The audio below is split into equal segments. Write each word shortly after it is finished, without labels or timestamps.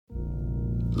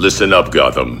Listen up,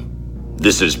 Gotham.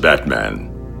 This is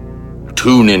Batman.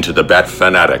 Tune into the Bat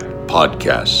Fan Addict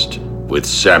podcast with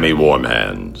Sammy Warm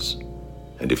Hands.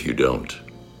 And if you don't,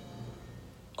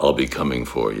 I'll be coming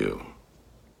for you.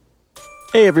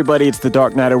 Hey everybody, it's the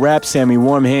Dark Knight of Rap, Sammy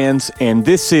Warm Hands, and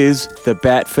this is the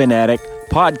Bat Fan Addict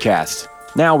podcast.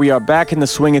 Now we are back in the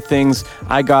swing of things.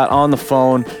 I got on the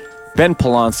phone Ben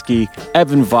Polanski,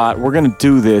 Evan Vaught. We're going to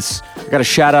do this. I got to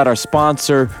shout out our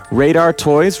sponsor, Radar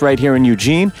Toys, right here in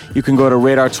Eugene. You can go to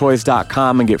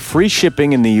radartoys.com and get free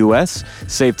shipping in the U.S.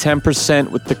 Save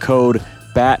 10% with the code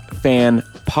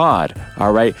BATFANPOD.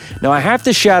 All right. Now, I have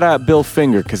to shout out Bill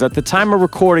Finger because at the time of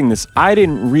recording this, I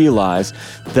didn't realize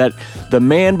that The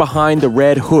Man Behind the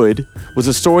Red Hood was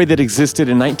a story that existed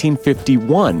in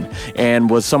 1951 and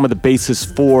was some of the basis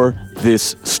for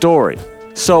this story.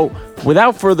 So,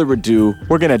 without further ado,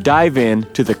 we're going to dive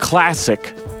into the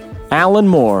classic Alan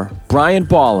Moore, Brian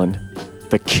Bolland,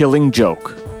 The Killing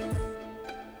Joke.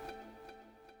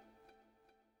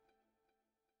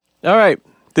 All right,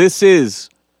 this is,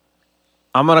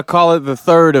 I'm going to call it the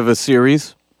third of a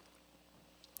series.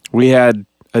 We had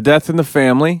A Death in the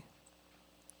Family,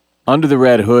 Under the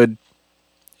Red Hood,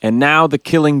 and now The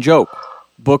Killing Joke,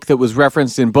 book that was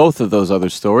referenced in both of those other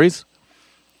stories.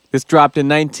 This dropped in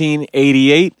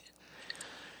 1988.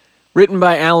 Written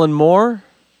by Alan Moore,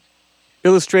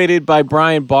 illustrated by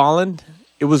Brian Bolland.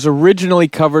 It was originally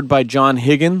covered by John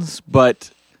Higgins,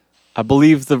 but I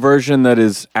believe the version that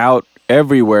is out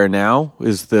everywhere now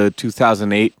is the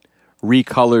 2008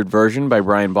 recolored version by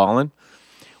Brian Bolland,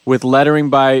 with lettering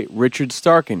by Richard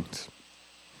Starkins.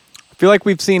 I feel like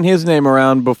we've seen his name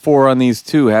around before on these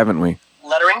two, haven't we?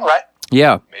 Lettering, right?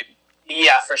 Yeah. Maybe.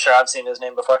 Yeah, for sure. I've seen his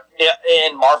name before. Yeah,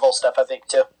 in Marvel stuff, I think,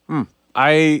 too.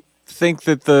 I think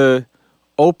that the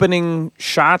opening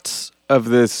shots of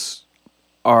this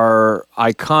are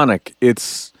iconic.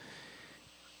 It's,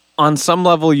 on some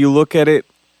level, you look at it,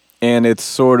 and it's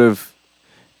sort of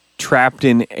trapped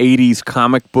in 80s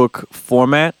comic book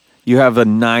format. You have a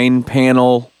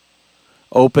 9-panel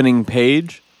opening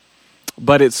page,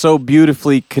 but it so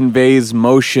beautifully conveys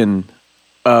motion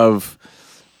of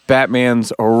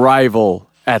Batman's arrival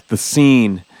at the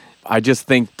scene. I just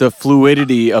think the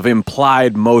fluidity of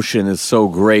implied motion is so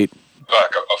great.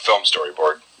 Like a film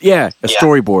storyboard. Yeah,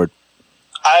 storyboard.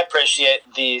 I appreciate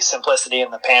the simplicity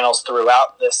in the panels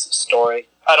throughout this story.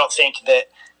 I don't think that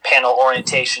panel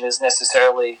orientation is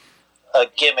necessarily a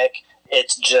gimmick.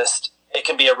 It's just, it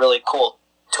can be a really cool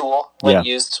tool when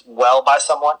used well by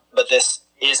someone, but this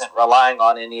isn't relying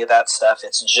on any of that stuff.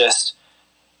 It's just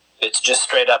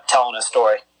straight up telling a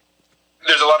story.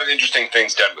 There's a lot of interesting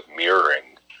things done with mirroring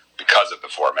because of the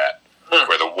format,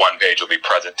 where the one page will be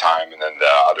present time, and then the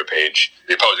other page,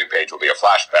 the opposing page, will be a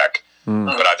flashback,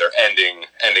 but either ending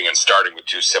and starting with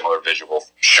two similar visual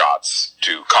shots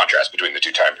to contrast between the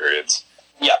two time periods.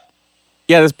 Yeah.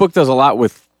 Yeah, this book does a lot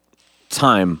with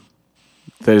time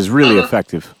that is really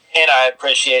effective. And I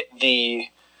appreciate the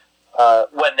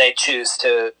when they choose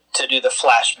to do the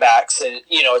flashbacks, and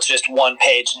it's just one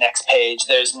page, next page.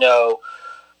 There's no...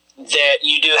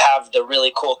 you do have the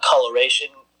really cool coloration.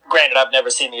 Granted, I've never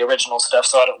seen the original stuff,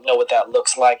 so I don't know what that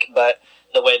looks like, but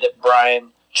the way that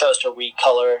Brian chose to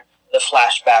recolor the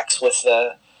flashbacks with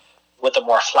the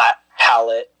more flat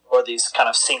palette, or these kind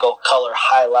of single color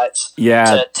highlights.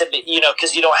 Yeah. To be,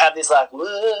 because you don't have these like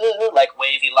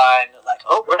wavy line, like,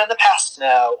 oh, we're in the past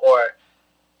now, or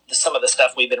some of the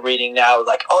stuff we've been reading now,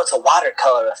 like, oh, it's a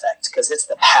watercolor effect because it's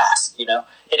the past. It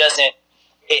doesn't.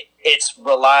 It's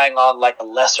relying on like a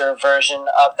lesser version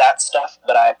of that stuff,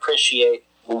 but I appreciate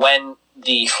when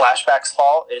the flashbacks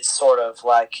fall. It's sort of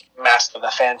like Mask of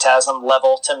the Phantasm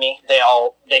level to me. They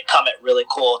come at really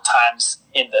cool times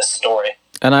in this story.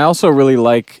 And I also really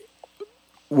like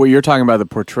what you're talking about, the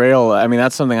portrayal. I mean,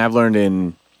 that's something I've learned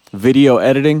in video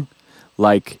editing.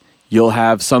 Like, you'll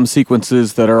have some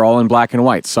sequences that are all in black and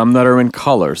white, some that are in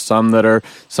color, some that are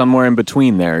somewhere in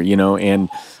between there, and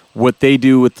what they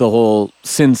do with the whole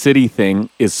Sin City thing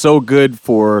is so good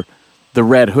for the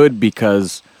Red Hood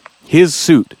because his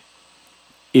suit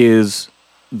is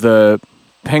the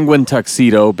penguin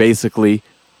tuxedo, basically,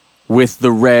 with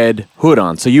the red hood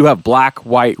on. So you have black,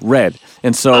 white, red.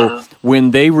 And so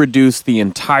when they reduce the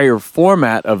entire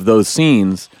format of those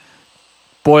scenes,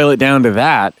 boil it down to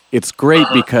that, it's great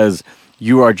because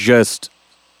you are just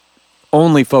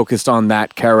only focused on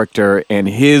that character and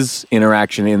his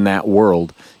interaction in that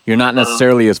world. You're not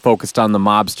necessarily as focused on the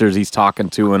mobsters he's talking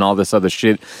to and all this other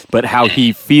shit, but how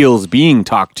he feels being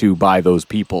talked to by those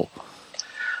people.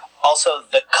 Also,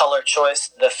 the color choice,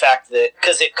 the fact that,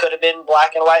 because it could have been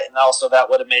black and white, and also that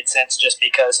would have made sense just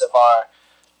because of our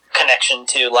connection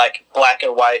to, like, black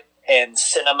and white and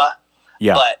cinema.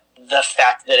 Yeah. But the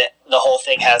fact that the whole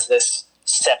thing has this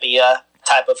sepia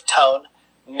type of tone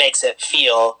makes it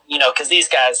feel, because these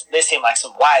guys, they seem like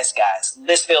some wise guys.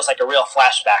 This feels like a real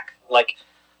flashback. Like,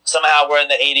 somehow we're in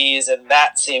the 80s, and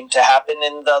that seemed to happen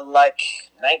in the,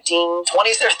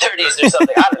 1920s or 30s or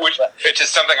something. I don't know. It's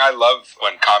just something I love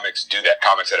when comics do that,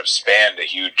 comics that have spanned a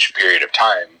huge period of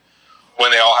time,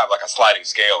 when they all have, a sliding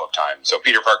scale of time. So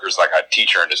Peter Parker's, a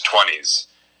teacher in his 20s,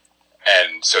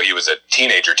 and so he was a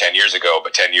teenager 10 years ago,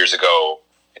 but 10 years ago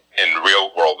in the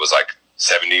real world was,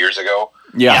 70 years ago.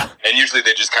 Yeah. And usually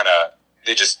they just have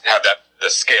that, the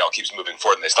scale keeps moving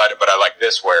forward and they slide it. But I like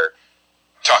this where,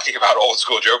 talking about old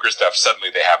school Joker stuff,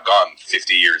 suddenly they have gone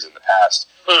 50 years in the past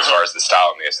as far as the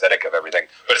style and the aesthetic of everything.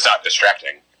 But it's not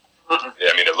distracting. I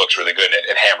mean, it looks really good.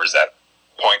 It hammers that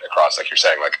point across, like you're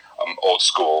saying, like an old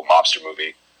school mobster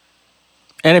movie.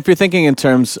 And if you're thinking in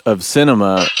terms of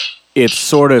cinema, it's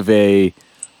sort of a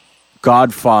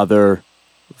Godfather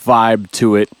vibe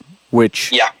to it,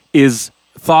 which is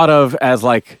thought of as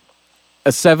like a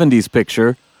 70s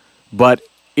picture, but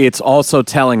it's also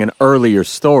telling an earlier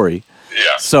story.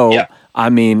 Yeah. So, I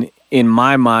mean, in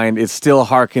my mind, it still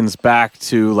harkens back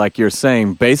to, like you're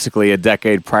saying, basically a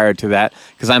decade prior to that,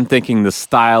 because I'm thinking the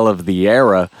style of the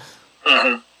era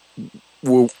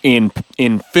in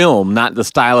film, not the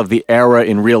style of the era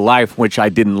in real life, which I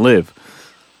didn't live.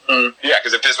 Yeah,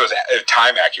 because if this was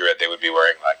time accurate, they would be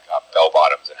wearing like bell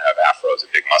bottoms and have afros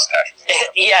and big mustaches.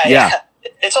 Yeah.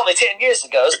 It's only 10 years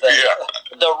ago.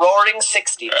 The roaring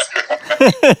 60s.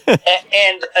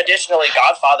 and additionally,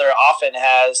 Godfather often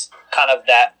has kind of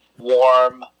that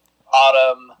warm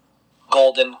autumn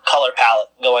golden color palette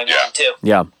going on too.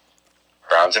 Yeah.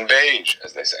 Browns and beige,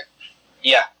 as they say.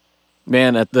 Yeah.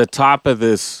 Man, at the top of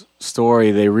this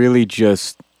story, they really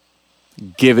just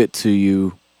give it to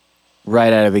you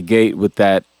right out of the gate with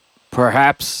that,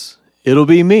 perhaps it'll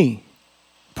be me,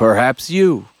 perhaps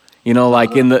you. You know,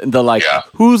 like in the like,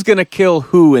 who's going to kill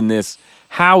who in this?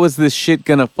 How is this shit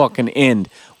going to fucking end?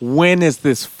 When is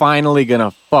this finally going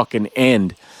to fucking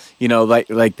end? You know,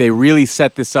 like they really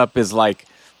set this up as like,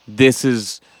 this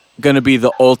is going to be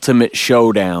the ultimate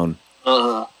showdown.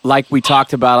 Like we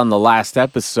talked about on the last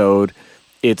episode,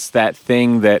 it's that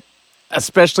thing that,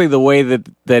 especially the way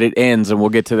that it ends, and we'll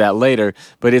get to that later,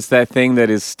 but it's that thing that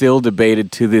is still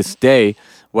debated to this day,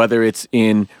 whether it's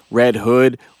in Red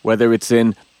Hood, whether it's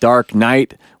in Dark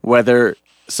Knight, whether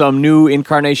some new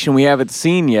incarnation we haven't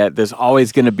seen yet, there's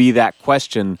always going to be that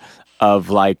question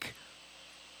of like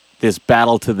this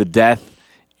battle to the death,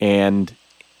 and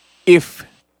if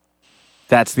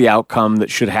that's the outcome that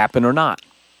should happen or not.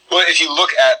 Well, if you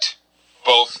look at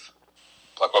both,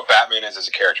 like what Batman is as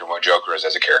a character and what Joker is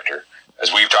as a character,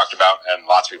 as we've talked about and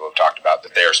lots of people have talked about,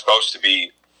 that they are supposed to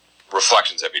be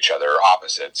reflections of each other, or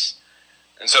opposites.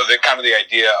 And so the kind of the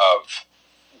idea of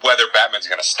whether Batman's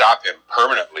going to stop him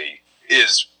permanently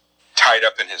is tied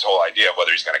up in his whole idea of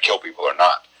whether he's going to kill people or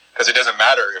not. Because it doesn't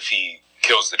matter if he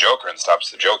kills the Joker and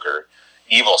stops the Joker,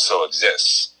 evil still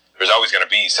exists. There's always going to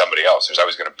be somebody else. There's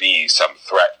always going to be some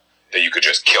threat that you could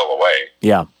just kill away.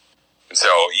 Yeah. And so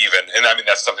and I mean,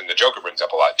 that's something the Joker brings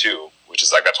up a lot too, which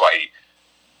is like, that's why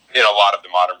he, in a lot of the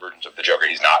modern versions of the Joker,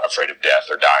 he's not afraid of death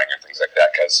or dying or things like that,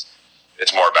 because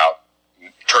it's more about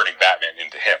turning Batman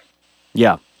into him.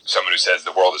 Yeah. Someone who says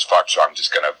the world is fucked, so I'm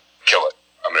just going to kill it.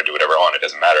 I'm going to do whatever I want. It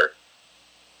doesn't matter.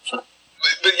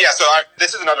 But yeah, so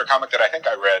this is another comic that I think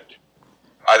I read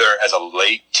either as a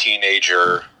late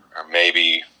teenager or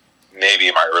maybe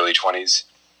in my early 20s,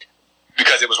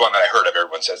 because it was one that I heard of.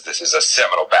 Everyone says this is a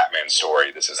seminal Batman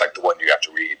story. This is like the one you have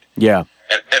to read. Yeah.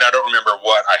 And I don't remember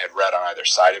what I had read on either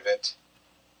side of it,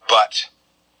 but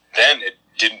then it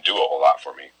didn't do a whole lot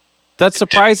for me. That's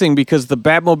surprising because the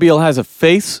Batmobile has a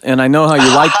face, and I know how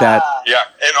you like that. Yeah,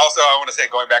 and also I want to say,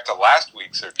 going back to last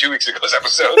week's or 2 weeks ago's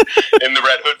episode, in the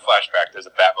Red Hood flashback, there's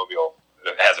a Batmobile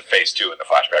that has a face too in the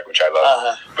flashback, which I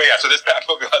love. But yeah, so this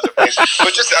Batmobile has a face.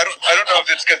 But just I don't know if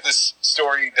it's because this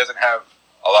story doesn't have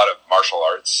a lot of martial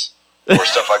arts or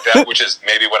stuff like that, which is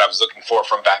maybe what I was looking for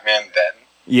from Batman then.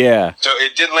 Yeah. So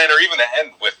it didn't land, or even the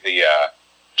end with the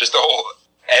just the whole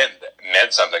end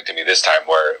meant something to me this time,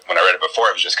 where when I read it before,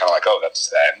 it was just kind of like, oh, that's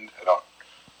the end.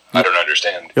 I don't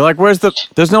understand. You're like,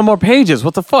 there's no more pages.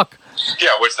 What the fuck? Yeah,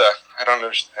 I don't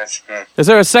understand. Is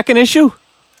there a second issue?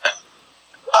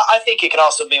 I think it can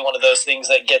also be one of those things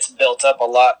that gets built up a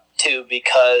lot too,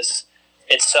 because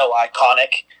it's so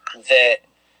iconic that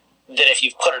if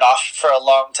you've put it off for a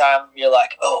long time, you're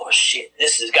like, oh shit,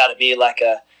 this has got to be like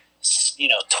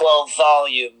 12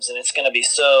 volumes, and it's going to be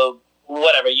so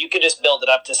whatever. You could just build it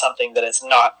up to something that it's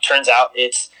not. Turns out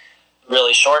it's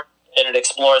really short, and it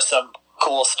explores some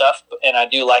cool stuff, and I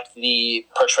do like the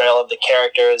portrayal of the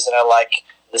characters, and I like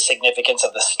the significance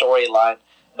of the storyline,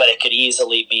 but it could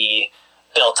easily be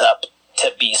built up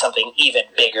to be something even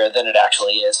bigger than it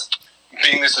actually is.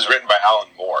 Being this is written by Alan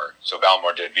Moore, so Alan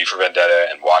Moore did V for Vendetta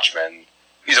and Watchmen.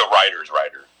 He's a writer's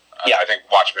writer. Yeah. I think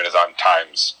Watchmen is on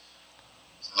Time's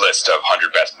list of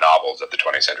 100 best novels of the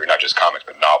 20th century, not just comics,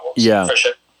 but novels. Yeah. For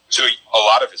sure. So a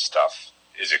lot of his stuff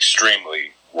is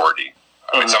extremely wordy.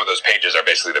 I mean, some of those pages are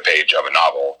basically the page of a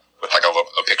novel with like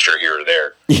a picture here or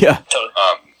there. Yeah. Totally.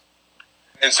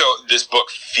 And so this book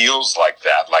feels like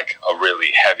that, like a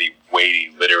really heavy,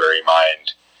 weighty literary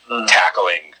mind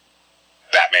tackling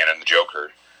Batman and the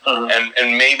Joker.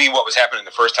 And maybe what was happening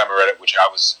the first time I read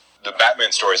it, the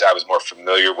Batman stories I was more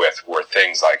familiar with were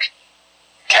things like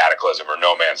Cataclysm or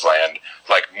No Man's Land,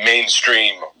 like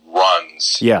mainstream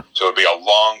runs. Yeah. So it would be a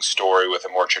long story with a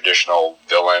more traditional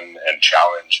villain and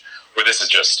challenge, where this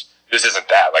isn't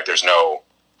that. Like there's no,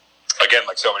 again,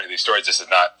 like so many of these stories, this is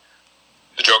not,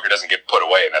 the Joker doesn't get put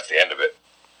away and that's the end of it.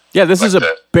 Yeah, this Like is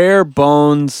a bare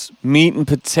bones, meat and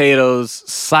potatoes,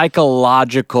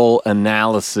 psychological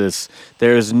analysis.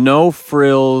 There's no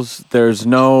frills. There's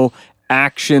no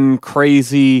action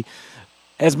crazy.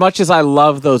 As much as I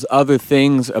love those other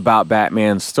things about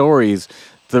Batman stories,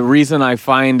 the reason I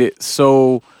find it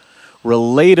so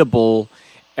relatable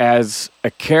as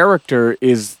a character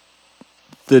is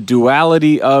the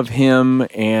duality of him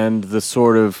and the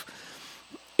sort of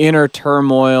inner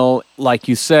turmoil. Like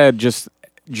you said, just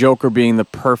Joker being the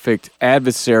perfect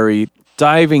adversary.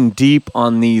 Diving deep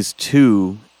on these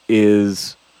two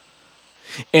is...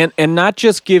 And not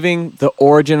just giving the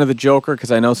origin of the Joker,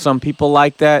 because I know some people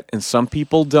like that and some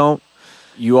people don't.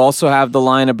 You also have the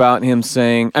line about him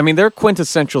saying... I mean, there are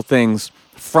quintessential things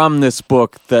from this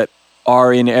book that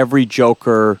are in every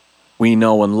Joker we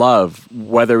know and love,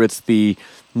 whether it's the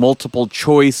multiple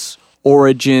choice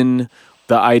origin,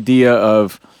 the idea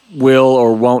of will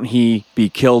or won't he be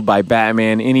killed by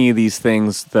Batman, any of these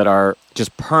things that are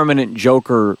just permanent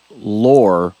Joker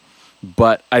lore.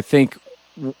 But I think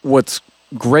what's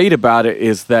great about it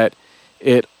is that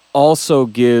it also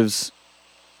gives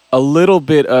a little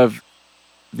bit of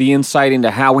the insight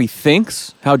into how he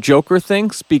thinks, how Joker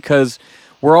thinks, because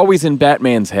we're always in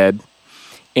Batman's head,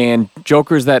 and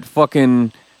Joker's that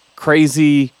fucking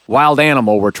crazy wild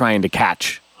animal we're trying to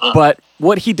catch. But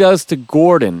what he does to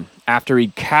Gordon after he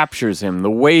captures him, the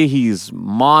way he's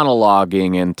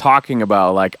monologuing and talking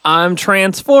about, like, I'm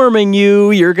transforming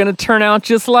you, you're going to turn out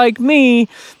just like me,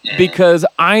 because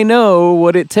I know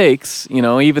what it takes. You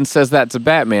know, he even says that to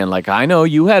Batman, like, I know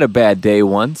you had a bad day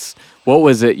once. What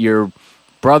was it, your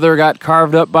brother got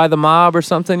carved up by the mob or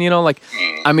something? You know, like,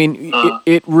 I mean,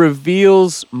 it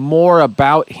reveals more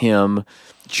about him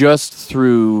just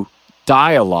through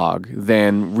dialogue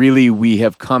than really we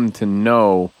have come to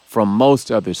know from most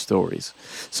other stories.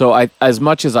 So as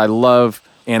much as I love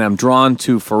and I'm drawn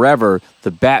to forever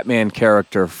the Batman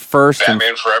character first Batman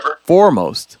and Forever?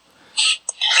 foremost.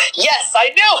 Yes, I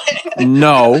knew it.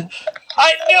 No.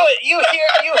 I knew it. You heard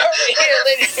it here,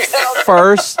 ladies and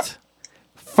gentlemen.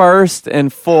 First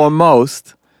and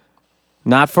foremost,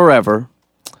 not forever,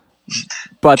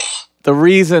 but the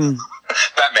reason...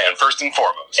 Batman, first and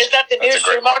foremost. Is that the new That's a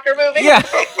great Schumacher movie? Yeah.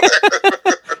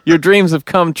 Your dreams have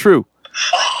come true.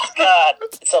 Oh, God.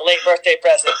 It's a late birthday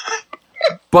present.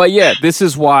 But yeah, this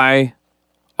is why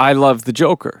I love the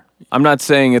Joker. I'm not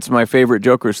saying it's my favorite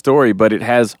Joker story, but it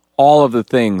has all of the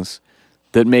things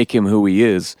that make him who he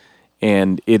is.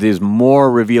 And it is more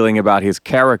revealing about his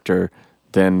character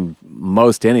than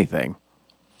most anything.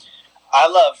 I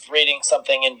love reading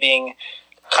something and being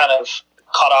kind of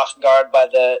caught off guard by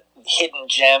the hidden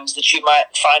gems that you might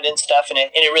find in stuff. And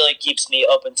it really keeps me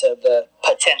open to the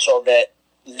potential that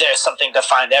there's something to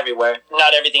find everywhere.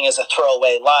 Not everything is a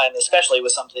throwaway line, especially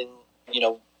with something,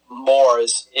 Moore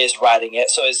is writing it.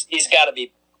 So he's got to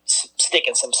be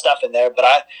sticking some stuff in there.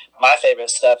 But my favorite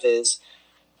stuff is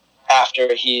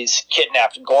after he's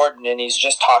kidnapped Gordon and he's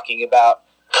just talking about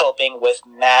coping with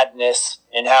madness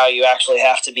and how you actually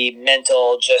have to be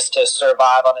mental just to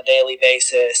survive on a daily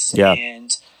basis. Yeah.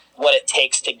 And what it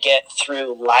takes to get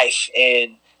through life,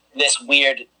 and this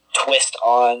weird twist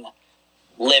on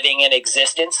living in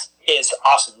existence is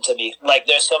awesome to me. Like,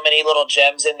 there's so many little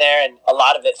gems in there, and a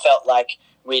lot of it felt like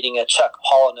reading a Chuck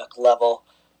Palahniuk level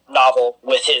novel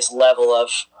with his level of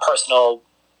personal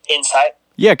insight.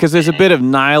 Yeah, because there's a bit of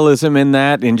nihilism in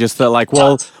that, and just the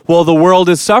well, the world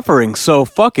is suffering, so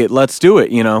fuck it, let's do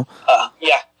it, Yeah,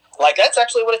 like that's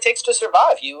actually what it takes to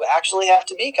survive. You actually have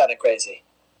to be kind of crazy.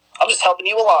 I'm just helping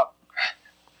you along.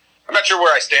 I'm not sure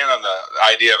where I stand on the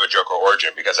idea of a Joker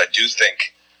origin, because I do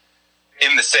think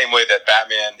in the same way that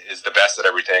Batman is the best at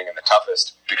everything and the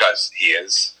toughest, because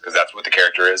that's what the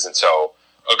character is, and so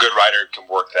a good writer can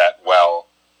work that well.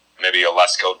 Maybe a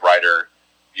less skilled writer,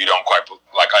 you don't quite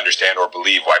understand or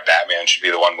believe why Batman should be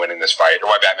the one winning this fight, or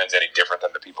why Batman's any different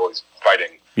than the people he's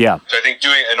fighting. Yeah. So I think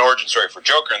doing an origin story for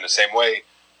Joker in the same way,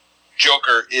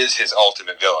 Joker is his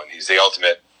ultimate villain. He's the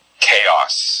ultimate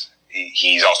chaos.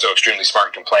 He's also extremely smart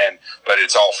and can plan, but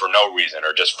it's all for no reason,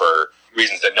 or just for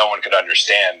reasons that no one could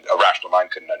understand, a rational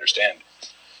mind couldn't understand.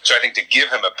 So I think to give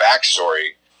him a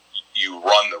backstory, you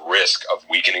run the risk of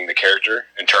weakening the character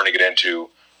and turning it into,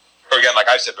 or again, like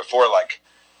I've said before, like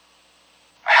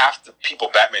half the people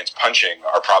Batman's punching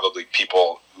are probably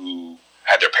people who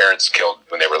had their parents killed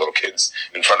when they were little kids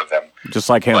in front of them. Just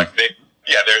like him. Like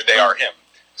they are him.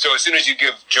 So as soon as you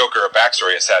give Joker a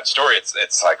backstory, a sad story,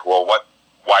 it's like, well,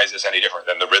 why is this any different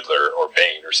than the Riddler or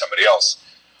Bane or somebody else?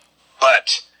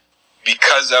 But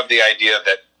because of the idea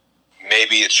that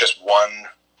maybe it's just one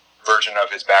version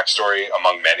of his backstory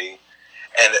among many,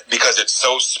 and because it's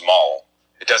so small,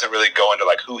 it doesn't really go into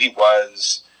like who he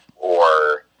was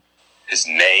or his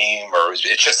name, or it's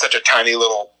just such a tiny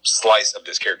little slice of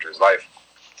this character's life.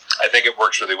 I think it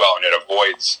works really well, and it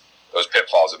avoids those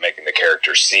pitfalls of making the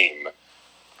character seem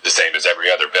the same as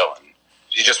every other villain.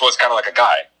 He just was kind of like a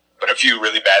guy, but a few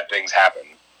really bad things happened.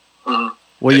 Mm-hmm.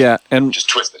 Well, yeah, and just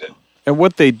twisted it. And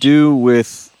what they do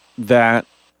with that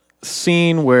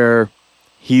scene where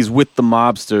he's with the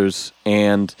mobsters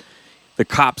and the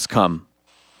cops come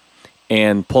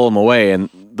and pull him away, and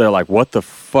they're like, what the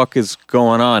fuck is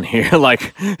going on here?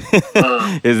 Like,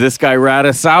 is this guy rat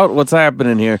us out? What's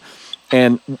happening here?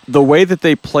 And the way that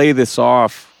they play this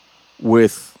off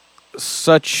with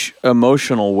such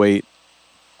emotional weight,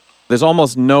 there's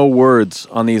almost no words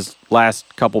on these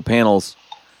last couple panels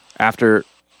after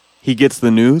he gets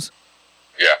the news.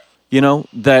 Yeah. You know,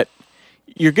 that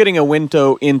you're getting a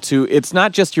window into, it's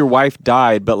not just your wife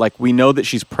died, but like we know that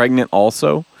she's pregnant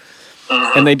also.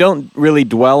 And they don't really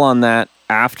dwell on that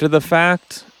after the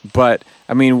fact, but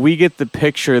I mean, we get the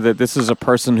picture that this is a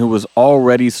person who was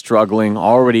already struggling,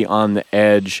 already on the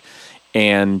edge,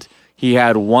 and he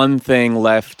had one thing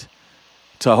left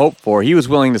to hope for. He was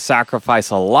willing to sacrifice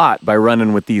a lot by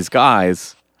running with these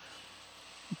guys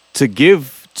to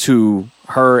give to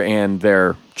her and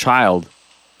their child.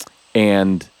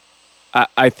 And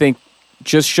I think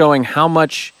just showing how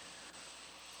much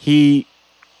he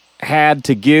had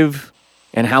to give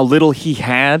and how little he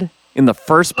had in the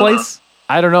first place.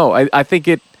 I don't know. I think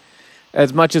it,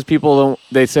 as much as people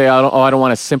they say, I don't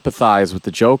want to sympathize with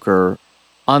the Joker.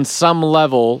 On some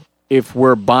level, if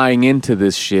we're buying into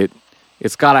this shit,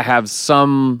 it's got to have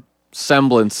some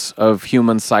semblance of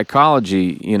human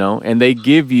psychology, you know. And they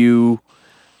give you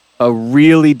a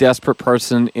really desperate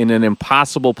person in an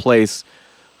impossible place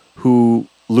who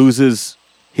loses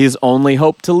his only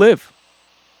hope to live.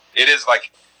 It is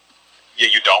like, yeah,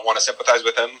 you don't want to sympathize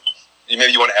with him.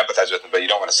 Maybe you want to empathize with him, but you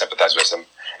don't want to sympathize with him.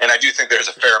 And I do think there's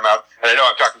a fair amount, and I know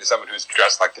I'm talking to someone who's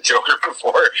dressed like the Joker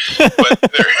before, but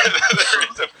there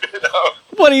is a bit of...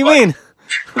 What do you mean?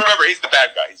 Remember, he's the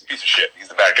bad guy. He's a piece of shit. He's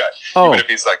the bad guy. Oh. Even if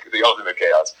he's like the ultimate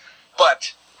chaos.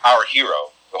 But our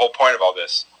hero, the whole point of all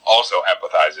this, also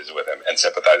empathizes with him and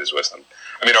sympathizes with him.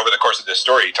 I mean, over the course of this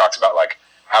story, he talks about, like,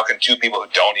 how can two people who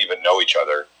don't even know each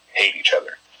other hate each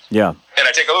other? Yeah. And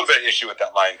I take a little bit of issue with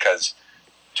that line, because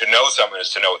to know someone is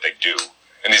to know what they do.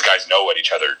 And these guys know what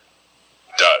each other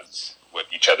does, what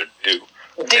each other do.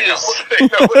 They know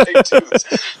what they do.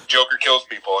 Joker kills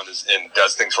people and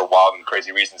does things for wild and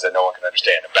crazy reasons that no one can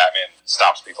understand. And Batman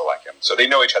stops people like him. So they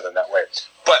know each other in that way.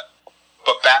 But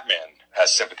Batman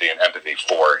has sympathy and empathy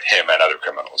for him and other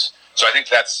criminals. So I think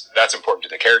that's important to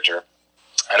the character.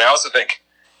 And I also think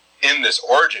in this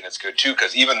origin it's good too,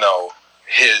 because even though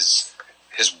his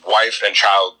wife and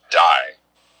child die,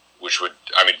 which would,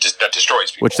 I mean, just that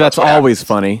destroys people. Which that's always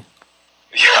funny.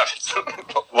 Yeah, it's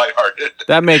lighthearted.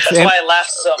 That makes sense. That's why I laugh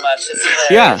so much.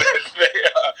 Yeah.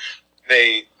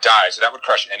 They die, so that would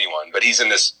crush anyone. But he's in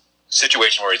this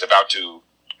situation where he's about to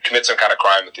commit some kind of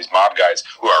crime with these mob guys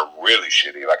who are really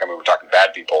shitty. Like, I mean, we're talking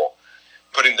bad people.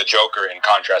 Putting the Joker in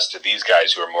contrast to these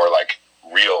guys who are more like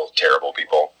real terrible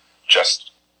people,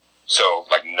 just so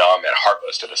like numb and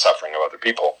heartless to the suffering of other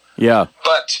people. Yeah.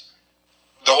 But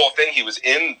the whole thing, he was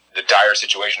in the dire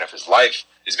situation of his life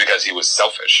is because he was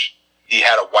selfish. He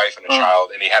had a wife and a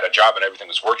child, and he had a job, and everything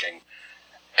was working.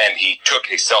 And he took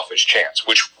a selfish chance,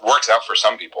 which works out for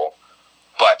some people,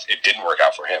 but it didn't work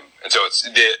out for him. And so it's...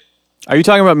 Are you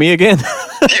talking about me again?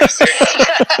 Yes.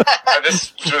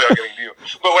 This is really not getting to you.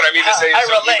 But what I mean to say is... I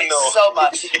relate so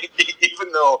much.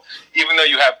 Even though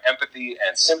you have empathy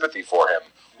and sympathy for him,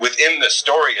 within the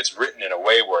story, it's written in a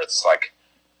way where it's like,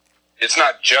 it's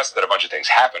not just that a bunch of things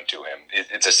happened to him.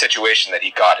 It's a situation that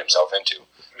he got himself into.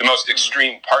 The most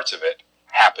extreme parts of it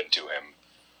happened to him,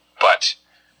 but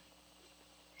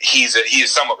he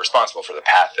is somewhat responsible for the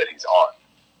path that he's on.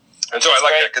 And so I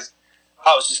like that because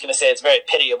I was just going to say it's very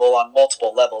pitiable on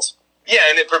multiple levels. Yeah,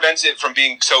 and it prevents it from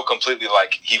being so completely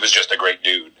like he was just a great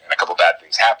dude and a couple bad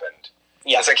things happened.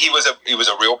 Yeah. It's like he was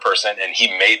a real person and he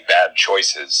made bad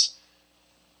choices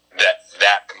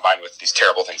that combined with these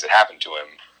terrible things that happened to him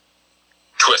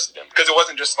twisted him. Because it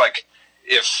wasn't just like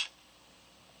if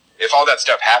all that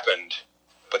stuff happened,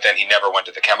 but then he never went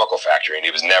to the chemical factory and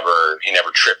he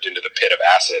never tripped into the pit of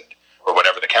acid or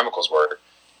whatever the chemicals were,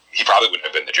 he probably wouldn't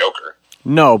have been the Joker.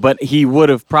 No, but he would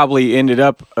have probably ended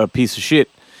up a piece of shit.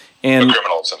 And a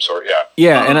criminal of some sort, yeah.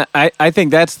 Yeah, and I think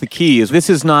that's the key, is this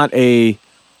is not a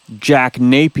Jack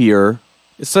Napier.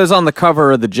 It says on the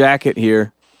cover of the jacket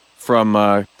here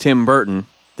from Tim Burton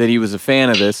that he was a fan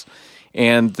of this.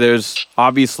 And there's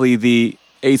obviously the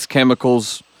Ace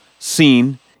Chemicals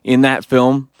scene in that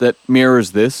film that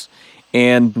mirrors this.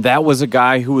 And that was a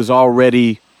guy who was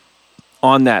already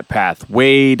on that path,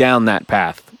 way down that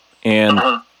path. And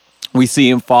we see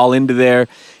him fall into there.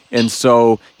 And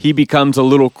so he becomes a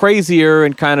little crazier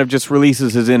and kind of just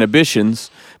releases his inhibitions.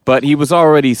 But he was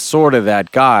already sort of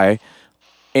that guy.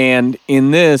 And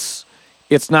in this,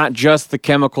 it's not just the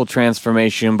chemical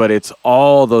transformation, but it's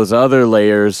all those other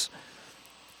layers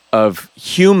of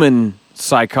human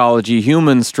psychology,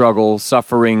 human struggle,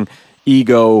 suffering,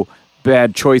 ego,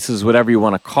 bad choices, whatever you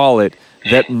want to call it,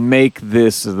 that make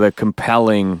this the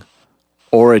compelling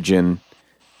origin.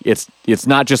 It's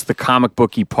not just the comic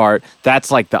booky part.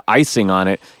 That's like the icing on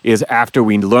it, is after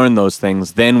we learn those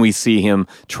things, then we see him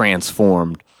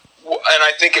transformed. And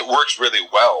I think it works really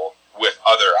well with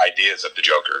other ideas of the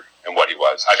Joker and what he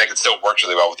was. I think it still works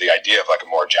really well with the idea of like a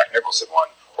more Jack Nicholson one,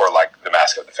 or like the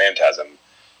Mask of the Phantasm.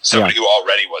 Somebody who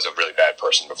already was a really bad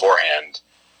person beforehand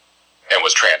and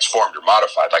was transformed or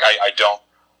modified. Like I don't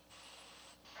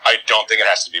think it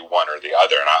has to be one or the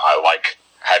other, and I like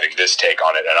having this take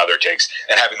on it and other takes,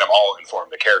 and having them all inform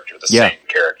the character, the same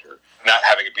character. Not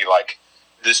having it be like,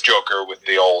 this Joker with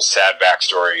the old sad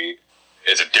backstory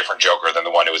is a different Joker than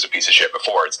the one who was a piece of shit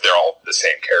before. They're all the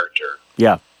same character.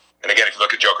 Yeah. And again, if you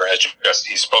look at Joker as just,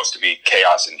 he's supposed to be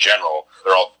chaos in general,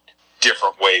 they're all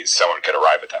different ways someone could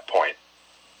arrive at that point.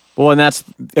 Well, and that's,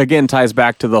 again, ties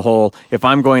back to the whole, if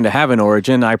I'm going to have an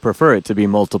origin, I prefer it to be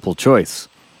multiple choice.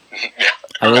 Yeah.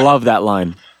 I love that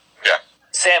line. Yeah.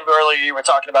 Sam, earlier you were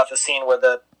talking about the scene where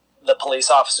the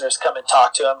police officers come and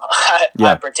talk to him.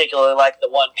 I particularly like the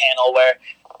one panel where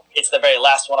it's the very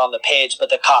last one on the page, but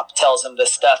the cop tells him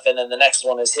this stuff, and then the next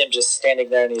one is him just standing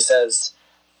there, and he says,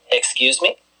 "Excuse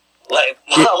me?" Like,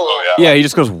 yeah, he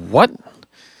just goes, "What?"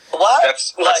 What?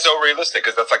 That's so realistic,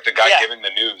 because that's like the guy giving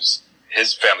the news.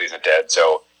 His family isn't dead,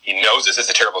 so he knows this is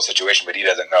a terrible situation, but he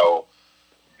doesn't know.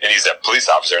 And he's a police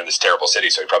officer in this terrible city,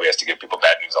 so he probably has to give people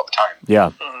bad news all the time.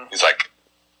 Yeah. Mm-hmm. He's like,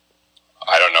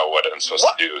 I don't know what I'm supposed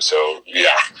to do, so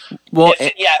yeah. Well,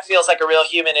 it feels like a real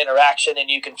human interaction,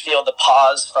 and you can feel the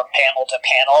pause from panel to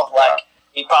panel. Like,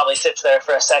 he probably sits there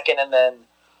for a second, and then,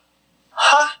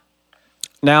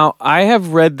 Now, I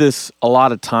have read this a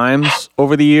lot of times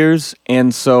over the years,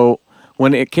 and so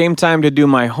when it came time to do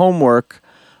my homework,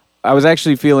 I was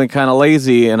actually feeling kind of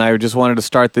lazy, and I just wanted to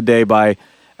start the day by,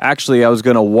 actually, I was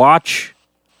going to watch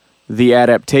the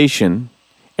adaptation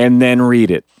and then read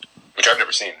it. Which I've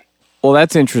never seen. Well,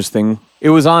 that's interesting. It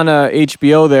was on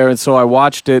HBO there, and so I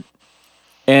watched it,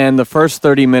 and the first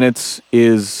 30 minutes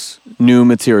is new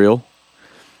material.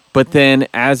 But then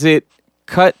as it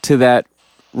cut to that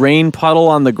rain puddle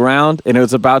on the ground, and it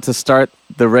was about to start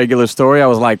the regular story, I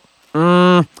was like,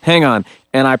 hang on.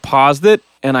 And I paused it,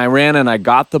 and I ran and I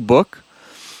got the book,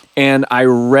 and I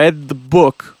read the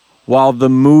book while the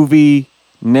movie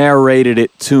narrated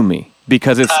it to me.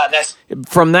 Because it's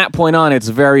from that point on, it's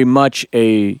very much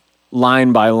a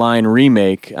line-by-line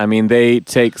remake. I mean, they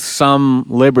take some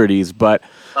liberties, but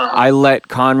I let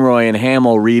Conroy and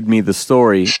Hamill read me the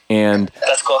story, and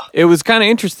that's cool. It was kind of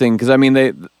interesting, because, I mean,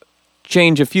 they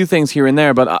change a few things here and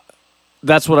there, but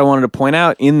that's what I wanted to point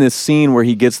out. In this scene where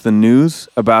he gets the news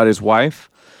about his wife,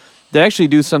 they actually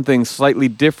do something slightly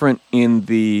different in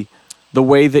the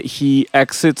way that he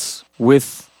exits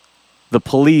with the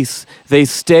police. They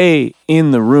stay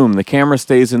in the room. The camera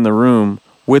stays in the room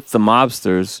with the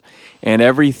mobsters, and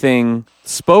everything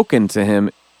spoken to him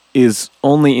is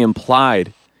only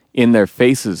implied in their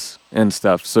faces and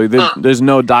stuff. So there's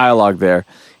no dialogue there.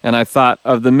 And I thought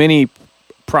of the many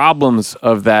problems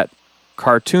of that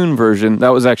cartoon version, that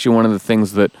was actually one of the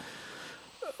things that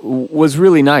was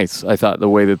really nice. I thought the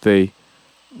way that they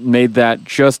made that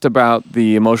just about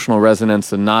the emotional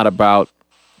resonance and not about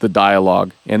the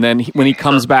dialogue. And then when he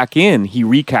comes back in, he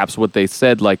recaps what they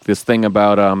said, like this thing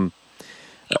about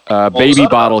baby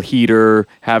bottle heater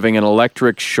having an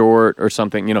electric short or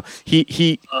something. You know,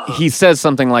 he says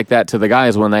something like that to the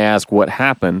guys when they ask what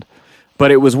happened.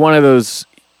 But it was one of those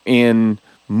in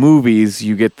movies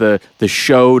you get the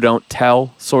show don't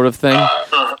tell sort of thing,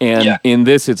 and in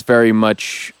this it's very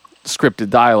much scripted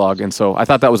dialogue, and so I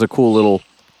thought that was a cool little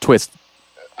twist.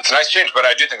 It's a nice change, but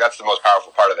I do think that's the most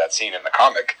powerful part of that scene in the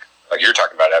comic, like you're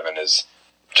talking about, Evan, is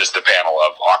just the panel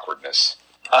of awkwardness,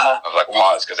 of like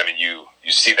pause, because I mean you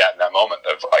see that in that moment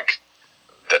of like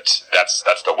that's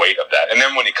the weight of that, and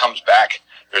then when he comes back,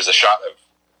 there's a shot of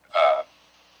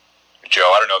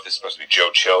Joe. I don't know if this is supposed to be Joe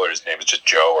Chill or his name is just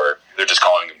Joe, or they're just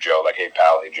calling him Joe, like, hey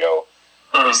pal, hey Joe.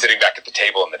 He's sitting back at the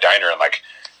table in the diner, and like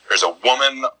there's a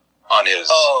woman on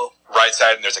his right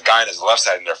side and there's a guy on his left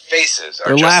side, and their faces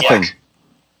are just laughing. Like,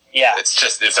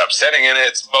 it's upsetting, and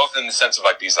it's both in the sense of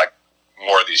like these like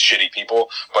more of these shitty people,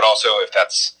 but also if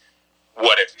that's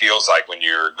what it feels like when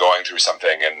you're going through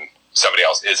something and somebody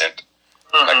else isn't,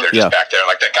 like they're just back there,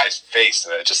 like that guy's face,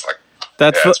 and it's just like.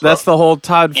 That's the whole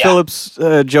Todd Phillips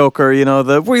Joker, you know,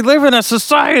 we live in a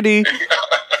society.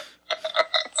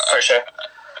 For sure.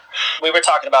 We were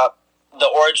talking about the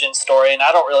origin story, and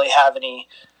I don't really have any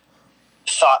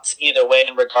thoughts either way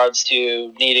in regards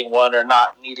to needing one or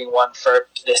not needing one for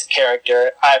this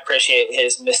character. I appreciate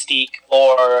his mystique,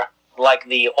 or like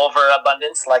the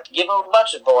overabundance, like give him a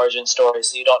bunch of origin stories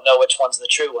so you don't know which one's the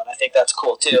true one. I think that's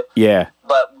cool too. Yeah.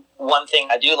 But one thing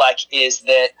I do like is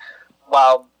that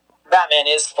while Batman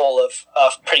is full of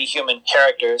pretty human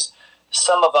characters,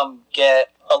 some of them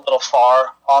get a little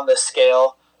far on the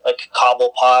scale, like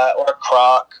Cobblepot or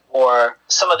Croc, or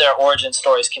some of their origin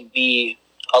stories can be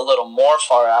a little more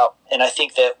far out. And I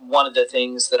think that one of the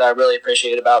things that I really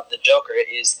appreciate about the Joker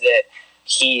is that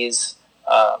he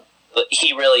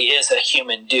really is a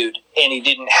human dude, and he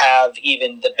didn't have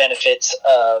even the benefits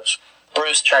of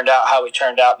Bruce turned out how he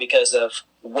turned out because of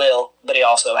will, but he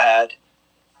also had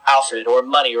Alfred or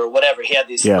money or whatever. He had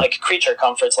these like creature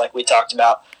comforts like we talked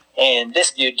about, and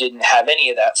this dude didn't have any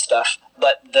of that stuff.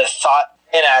 But the thought,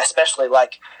 and I especially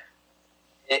like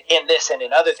in this and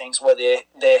in other things where they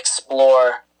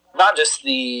explore not just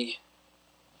the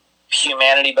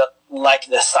humanity, but like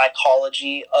the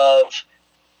psychology of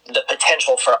the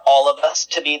potential for all of us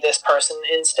to be this person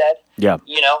instead. Yeah.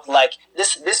 You know, like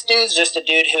this dude's just a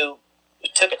dude who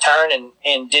took a turn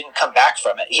and didn't come back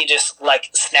from it. He just like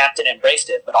snapped and embraced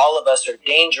it. But all of us are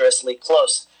dangerously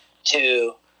close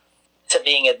to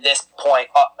being at this point.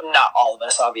 Not all of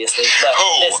us, obviously. But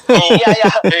Hey,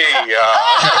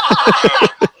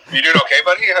 you doing okay,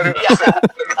 buddy?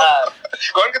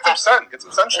 Go and get some sun. Get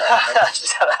some sunshine.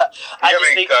 Shut up. Do you have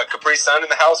any Capri Sun in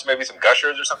the house? Maybe some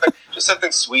Gushers or something? Just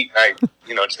something sweet,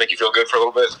 just make you feel good for a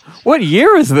little bit. What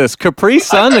year is this? Capri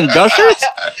Sun and Gushers?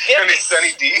 Any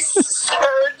Sunny D?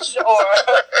 Surge or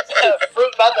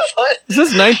Fruit by the Foot? Is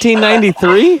this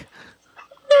 1993?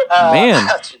 Man.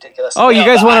 That's ridiculous. Oh, you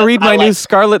guys want to read my new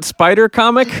Scarlet Spider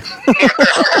comic?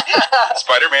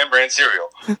 Spider-Man brand cereal.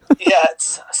 Yeah,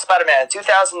 it's Spider-Man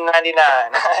 2099.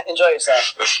 Enjoy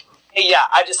yourself. Yeah,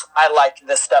 I like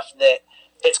the stuff that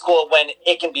it's cool when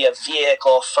it can be a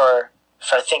vehicle for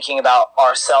thinking about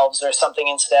ourselves or something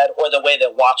instead, or the way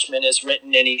that Watchmen is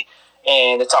written,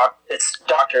 and it's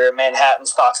Dr.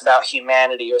 Manhattan's thoughts about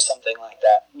humanity or something like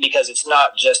that, because it's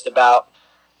not just about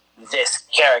this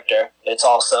character, it's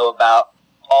also about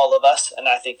all of us, and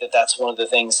I think that that's one of the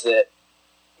things that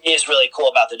is really cool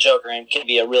about the Joker, and can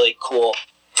be a really cool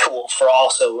tool for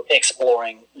also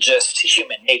exploring just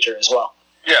human nature as well.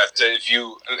 Yeah,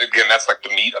 that's like the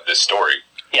meat of this story.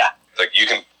 Yeah. Like, you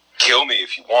can kill me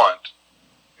if you want.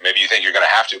 Maybe you think you're going to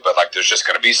have to, but like there's just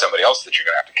going to be somebody else that you're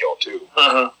going to have to kill too.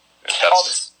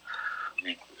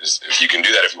 You can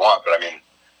do that if you want, but I mean,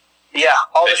 then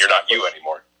you're not you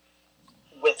anymore.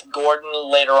 With Gordon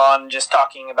later on, just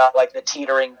talking about like the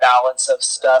teetering balance of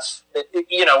stuff.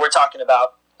 We're talking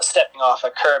about stepping off a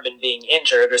curb and being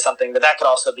injured or something, but that could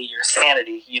also be your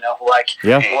sanity.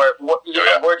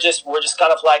 We're just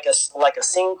kind of like a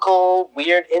single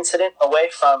weird incident away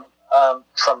from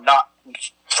not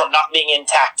being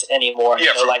intact anymore.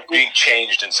 Yeah, from being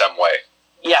changed in some way.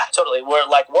 Yeah, totally. We're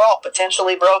all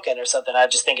potentially broken or something. I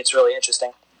just think it's really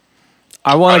interesting.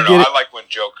 I like when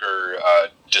Joker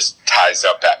just ties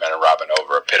up Batman and Robin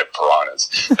over a pit of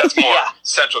piranhas. That's more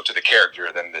central to the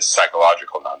character than this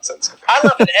psychological nonsense. I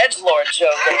love an edgelord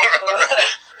Joker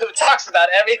who talks about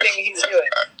everything he's doing.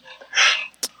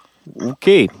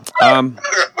 Okay.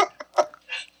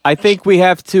 I think we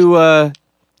have to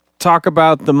talk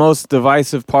about the most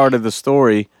divisive part of the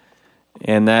story,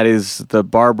 and that is the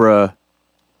Barbara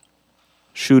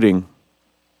shooting.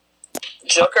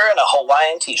 Joker in a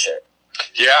Hawaiian t-shirt.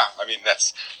 Yeah, I mean,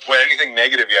 that's anything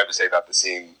negative you have to say about the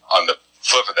scene. On the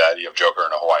flip of that, you have Joker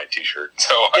in a Hawaiian t-shirt.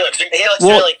 So He looks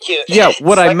really cute. Yeah,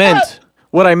 what I like, meant.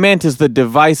 What I meant is the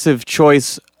divisive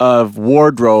choice of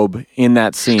wardrobe in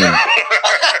that scene.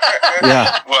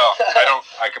 Yeah. Well,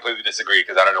 I completely disagree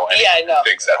because I don't know anyone who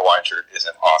thinks that Hawaiian shirt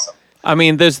isn't awesome. I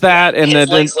mean, there's that, and his then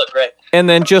legs look great. and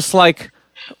then just like,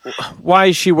 why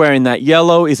is she wearing that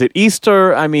yellow? Is it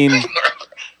Easter? I mean,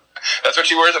 That's what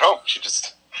she wears at home. It's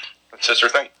just her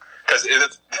thing. Because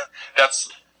that's,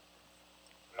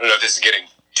 I don't know if this is getting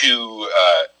too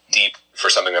deep for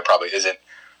something that probably isn't,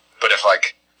 but if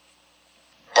like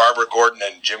Barbara Gordon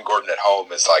and Jim Gordon at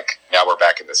home is like, now we're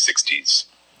back in the 60s.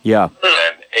 yeah. And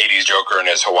then 80s Joker in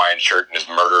his Hawaiian shirt and his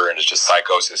murder and his just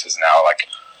psychosis is now like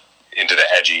into the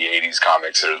edgy 80s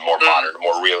comics. There's a more modern,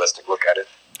 more realistic look at it.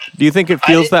 Do you think it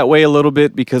feels that way a little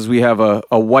bit because we have a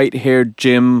white-haired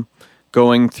Jim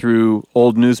going through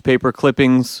old newspaper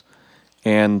clippings,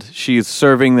 and she's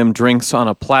serving them drinks on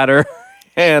a platter,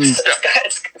 and It's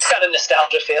got a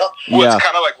nostalgia feel. Well, yeah, it's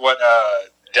kind of like what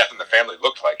Death in the Family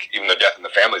looked like. Even though Death in the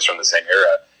Family is from the same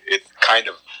era, it kind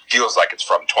of feels like it's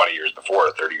from 20 years before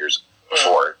or 30 years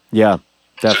before. yeah,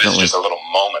 So this is definitely. just a little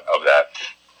moment of that.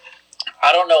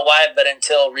 I don't know why, but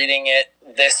until reading it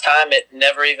this time, it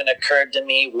never even occurred to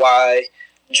me why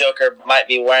Joker might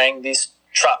be wearing these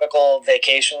tropical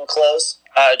vacation clothes.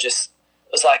 Just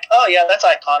was like, oh yeah, that's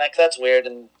iconic, that's weird,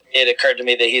 and it occurred to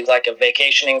me that he's like a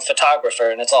vacationing photographer,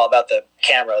 and it's all about the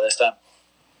camera this time.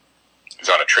 He's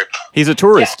on a trip. He's a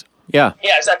tourist. Yeah.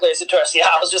 Yeah, exactly. It's a tourist. Yeah,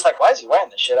 I was just like, why is he wearing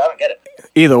this shit? I don't get it.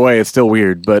 Either way, it's still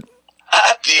weird, but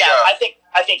I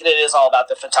think that it is all about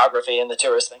the photography and the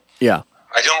tourist thing. yeah.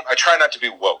 I try not to be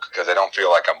woke because I don't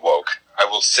feel like I'm woke. I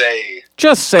will say,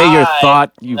 Just say your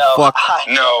thought, you fuck.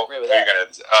 no, agree with you're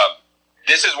that. gonna.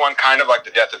 This is one kind of like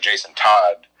the death of Jason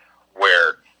Todd,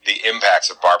 where the impacts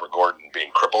of Barbara Gordon being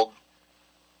crippled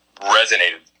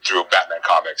resonated through Batman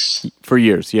comics For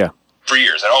years, yeah. for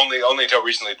years, and only until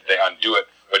recently did they undo it.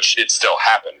 But it still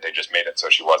happened. They just made it so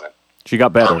she wasn't She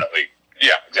got better. permanently.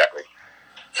 Yeah, exactly.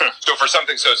 So for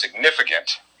something so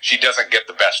significant, she doesn't get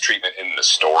the best treatment in the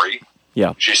story.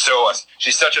 Yeah. She's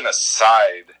such an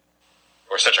aside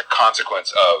or such a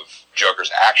consequence of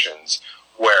Joker's actions,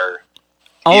 where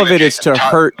All of even it is Jason to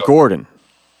Todd hurt goes- Gordon.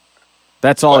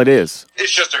 That's all it is.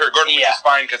 It's just to hurt Gordon, which is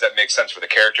fine because that makes sense for the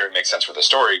character, it makes sense for the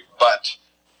story,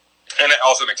 and it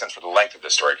also makes sense for the length of the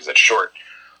story because it's short.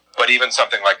 But even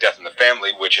something like Death in the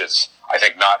Family, which is, I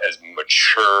think, not as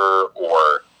mature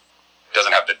or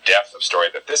doesn't have the depth of story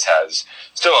that this has,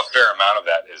 still a fair amount of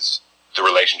that is the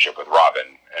relationship with Robin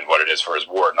and what it is for his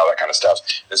ward and all that kind of stuff.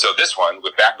 And so this one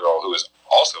with Batgirl, who is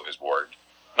also his ward,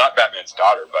 not Batman's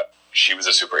daughter, but she was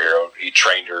a superhero. He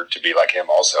trained her to be like him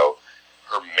also.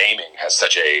 Her maiming has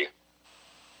such a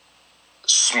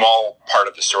small part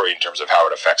of the story in terms of how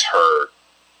it affects her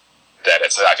that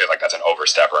I feel like that's an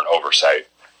overstep or an oversight.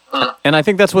 And I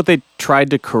think that's what they tried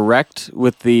to correct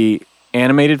with the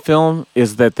animated film,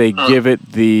 is that they give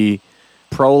it the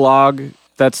prologue.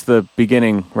 That's the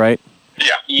beginning, right?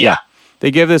 Yeah. They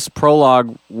give this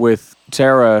prologue with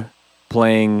Tara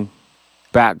playing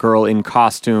Batgirl in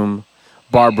costume,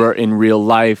 Barbara in real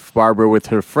life, Barbara with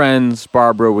her friends,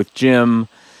 Barbara with Jim,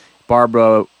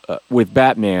 Barbara with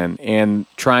Batman, and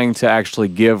trying to actually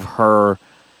give her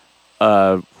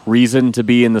a reason to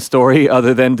be in the story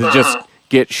other than to just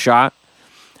get shot.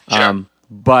 Sure.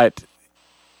 But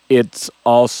it's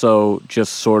also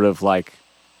just sort of like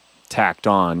tacked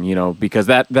on, because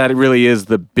that really is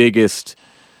the biggest,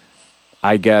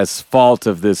 I guess, fault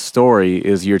of this story,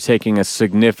 is you're taking a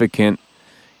significant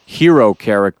hero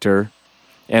character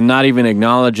and not even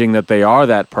acknowledging that they are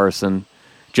that person,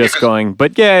 just going,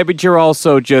 but you're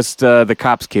also just the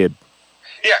cop's kid.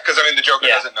 Yeah, because, the Joker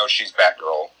doesn't know she's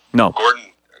Batgirl. No. Gordon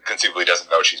conceivably doesn't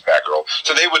know she's Batgirl.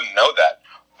 So they wouldn't know that.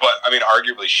 But,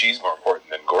 arguably she's more important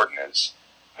than Gordon is.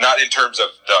 Not in terms of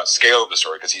the scale of the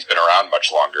story, because he's been around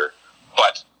much longer.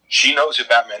 But she knows who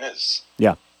Batman is.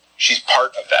 Yeah. She's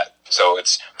part of that. So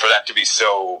it's for that to be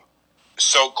so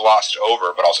glossed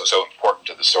over, but also so important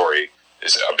to the story,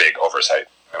 is a big oversight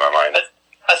in my mind.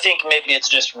 I think maybe it's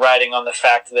just riding on the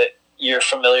fact that you're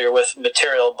familiar with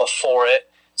material before it,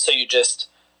 so you just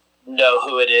know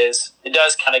who it is. It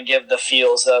does kind of give the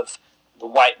feels of the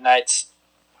White Knight's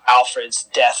Alfred's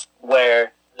death,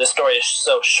 where the story is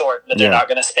so short that they're not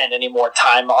going to spend any more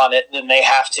time on it than they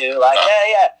have to. Like,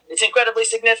 it's incredibly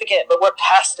significant, but we're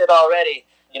past it already.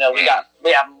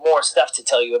 We have more stuff to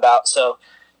tell you about, so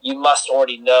you must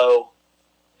already know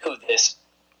who this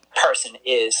person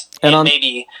is, And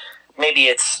maybe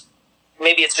it's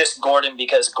just Gordon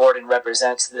because Gordon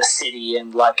represents the city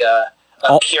and like a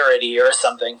purity or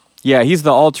something. Yeah, he's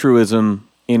the altruism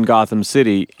in Gotham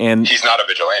City, and he's not a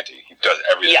vigilante. He does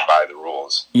everything by the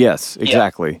rules. Yes,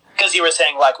 exactly. Because you were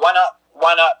saying like, why not?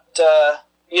 Why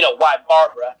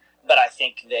Barbara? But I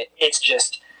think that it's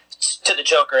just to the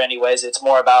Joker, anyways. It's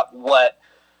more about what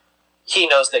he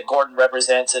knows that Gordon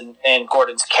represents and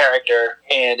Gordon's character,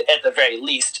 and at the very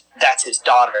least, that's his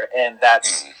daughter, and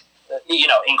that's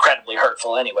incredibly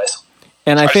hurtful, anyways.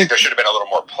 And I think there should have been a little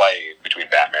more play between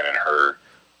Batman and her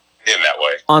in that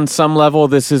way. On some level,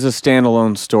 this is a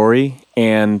standalone story,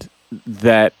 and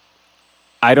that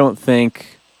I don't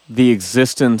think the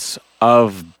existence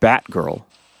of Batgirl,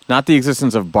 not the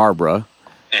existence of Barbara,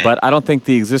 but I don't think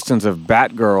the existence of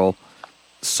Batgirl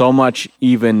so much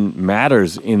even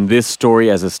matters in this story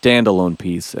as a standalone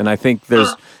piece. And I think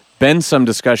there's been some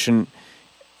discussion,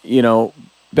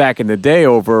 back in the day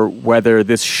over whether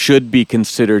this should be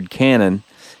considered canon,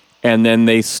 and then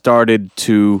they started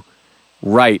to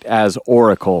write as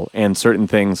Oracle and certain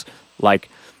things like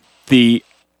the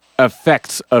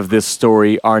effects of this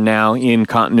story are now in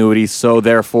continuity, so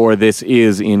therefore this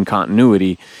is in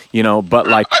continuity, but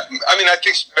like... I think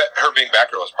her being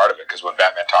Batgirl is part of it, because when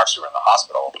Batman talks to her in the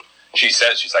hospital, she's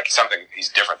like, he's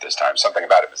different this time, something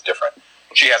about him is different.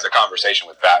 She has a conversation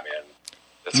with Batman.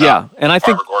 And I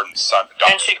think... Barbara Gordon's son.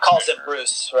 And she calls him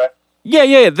Bruce, right?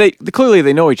 Yeah, they clearly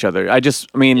they know each other.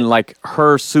 Like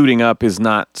her suiting up is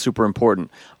not super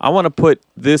important. I want to put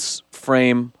this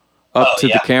frame up to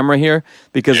the camera here,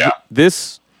 because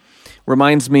this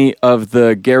reminds me of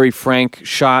the Gary Frank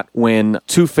shot when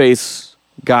Two-Face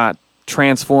got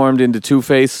transformed into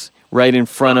Two-Face right in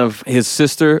front of his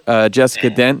sister, Jessica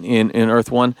Dent, in Earth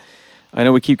 1. I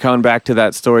know we keep coming back to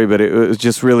that story, but it was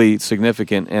just really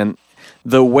significant. And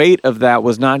the weight of that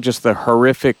was not just the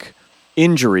horrific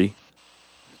injury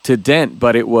to Dent,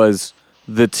 but it was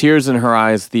the tears in her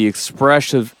eyes, the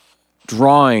expressive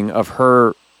drawing of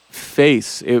her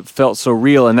face. It felt so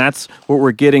real, and that's what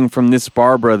we're getting from this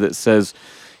Barbara that says,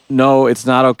 no, it's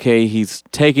not okay. He's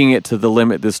taking it to the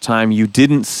limit this time. You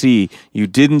didn't see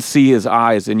his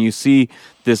eyes, and you see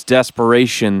this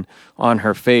desperation on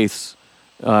her face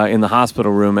in the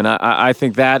hospital room, and I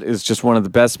think that is just one of the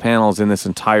best panels in this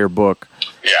entire book.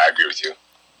 Yeah, I agree with you.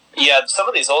 Yeah, some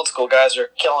of these old school guys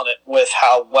are killing it with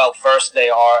how well versed they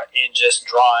are in just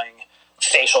drawing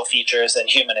facial features and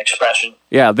human expression.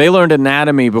 Yeah, they learned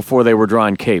anatomy before they were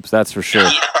drawing capes, that's for sure.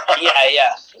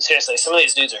 Yeah. Seriously, some of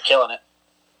these dudes are killing it.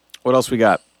 What else we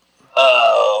got?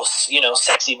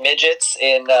 Sexy midgets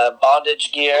in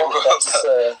bondage gear. That's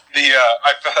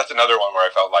another one where I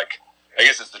felt like, I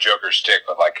guess it's the Joker's shtick,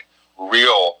 but like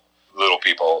real little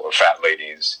people or fat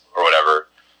ladies or whatever,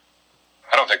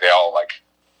 I don't think they all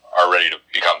are ready to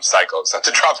become psychos. That's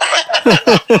a drop of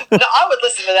No, I would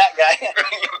listen to that guy.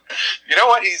 You know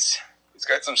what? He's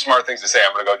got some smart things to say.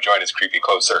 I'm going to go join his creepy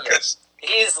clothes circus.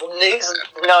 He's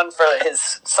known for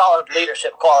his solid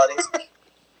leadership qualities.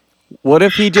 What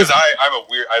if he just...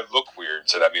 I look weird,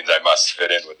 so that means I must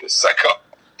fit in with this psycho.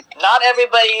 Not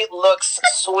everybody looks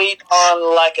sweet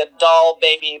on like a doll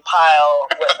baby pile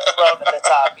with a throne at the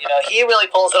top. He really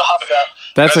pulls it off, though.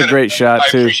 That's a great shot,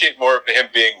 too. I appreciate more of him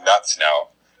being nuts now,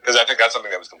 because I think that's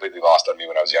something that was completely lost on me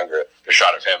when I was younger. The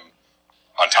shot of him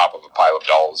on top of a pile of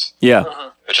dolls. Yeah. Mm-hmm.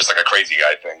 It's just like a crazy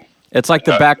guy thing. It's like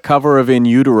the back cover of In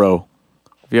Utero.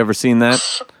 Have you ever seen that?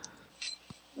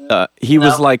 He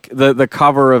was like, the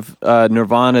cover of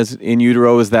Nirvana's In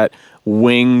Utero is that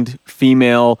winged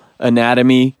female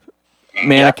anatomy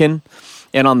mannequin.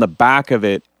 Yeah. And on the back of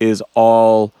it is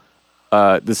all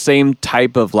the same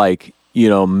type of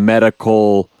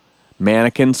medical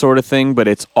mannequin sort of thing, but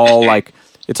it's all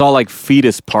like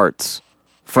fetus parts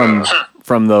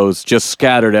from those just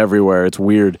scattered everywhere. It's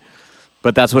weird,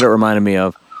 but that's what it reminded me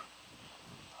of.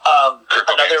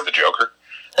 Another the Joker.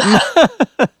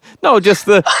 No, just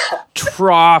the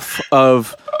trough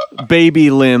of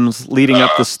baby limbs leading up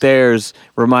the stairs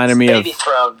reminded me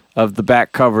of the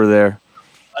back cover there.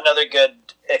 Another good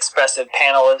expressive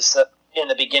panel is in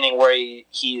the beginning where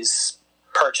he's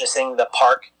purchasing the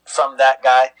park from that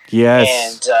guy. Yes.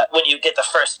 And when you get the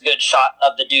first good shot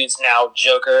of the dude's now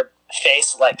Joker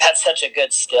face, that's such a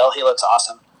good still. He looks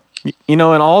awesome. In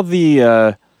all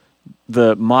the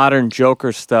modern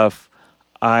Joker stuff,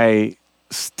 I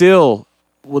still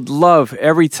would love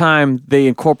every time they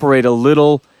incorporate a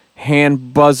little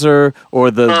hand buzzer or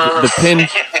the pin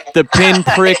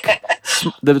prick,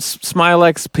 the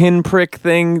Smilex pin prick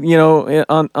thing,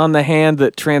 on the hand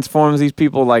that transforms these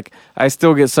people. I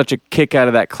still get such a kick out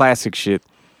of that classic shit.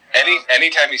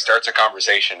 Anytime he starts a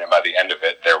conversation and by the end of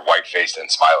it they're white-faced and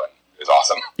smiling is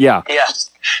awesome. Yeah.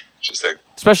 Just a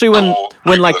especially when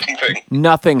like thing.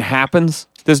 nothing happens.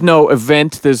 There's no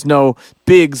event. There's no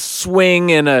big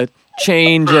swing and a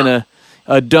change and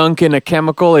a dunk in a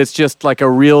chemical. It's just like a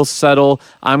real subtle,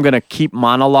 I'm going to keep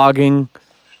monologuing,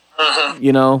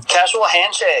 you know? Casual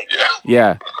handshake.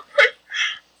 Yeah.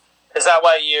 Is that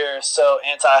why you're so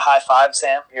anti-high five,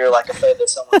 Sam? You're like afraid that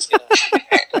someone's going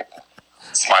to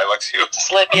Smilex you.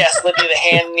 slip you the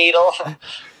hand needle?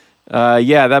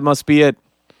 Yeah, that must be it.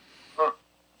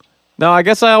 No, I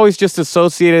guess I always just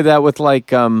associated that with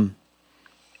like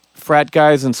frat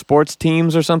guys and sports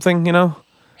teams or something, you know?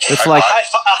 It's like a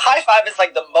high five is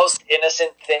like the most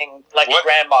innocent thing. Like What?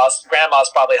 grandma's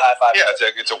probably high five. Yeah,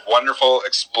 it's a wonderful,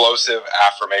 explosive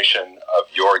affirmation of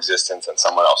your existence and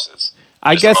someone else's.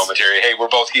 I Just guess a momentary, hey, we're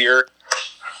both here.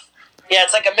 Yeah,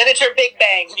 it's like a miniature Big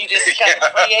Bang. You just kind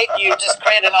of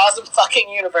create an awesome fucking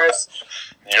universe.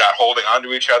 You're not holding on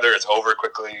to each other. It's over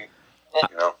quickly.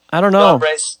 You know? I don't No know.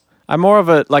 embrace. I'm more of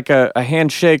a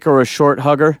handshake or a short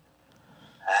hugger.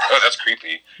 Oh, that's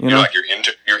creepy. You know? Like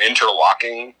you're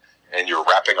interlocking and you're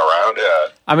wrapping around.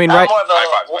 I mean, I'm right? more of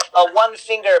High five. a one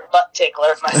finger butt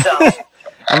tickler myself.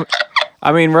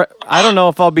 I mean, I don't know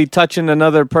if I'll be touching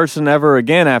another person ever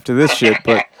again after this shit,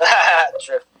 but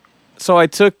True. so I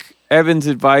took Evan's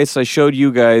advice. I showed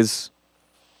you guys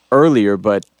earlier,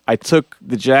 but I took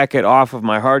the jacket off of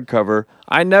my hardcover.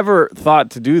 I never thought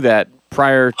to do that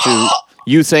prior to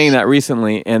you saying that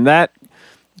recently, and that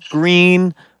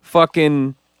green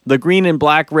the green and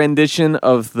black rendition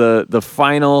of the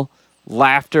final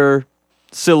laughter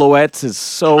silhouettes is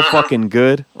so fucking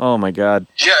good. Oh my god.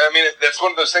 Yeah, I mean, that's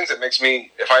one of those things that makes me,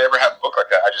 if I ever have a book like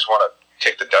that, I just want to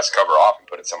take the dust cover off and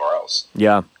put it somewhere else.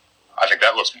 Yeah. I think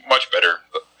that looks much better,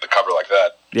 the cover like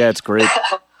that. Yeah, it's great.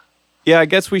 Yeah, I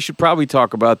guess we should probably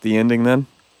talk about the ending then.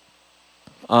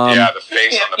 Yeah, the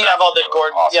face on the You back have all the looks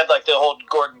Gordon. awesome. You have like the whole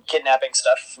Gordon kidnapping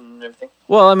stuff and everything.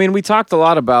 Well, I mean, we talked a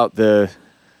lot about the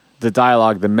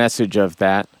dialogue, the message of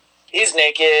that. He's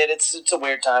naked. It's a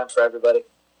weird time for everybody.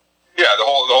 Yeah, the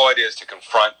whole idea is to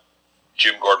confront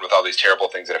Jim Gordon with all these terrible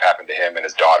things that have happened to him and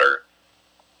his daughter,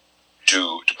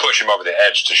 to push him over the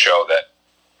edge to show that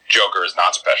Joker is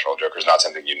not special. Joker is not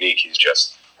something unique. He's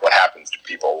just what happens to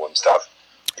people when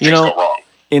things go wrong.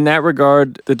 In that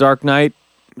regard, The Dark Knight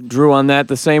drew on that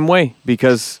the same way,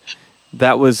 because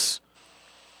that was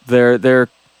their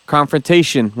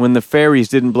confrontation when the fairies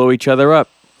didn't blow each other up.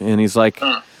 And he's like,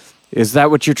 is that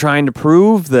what you're trying to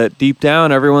prove? That deep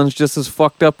down everyone's just as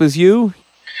fucked up as you?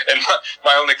 And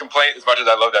my only complaint, as much as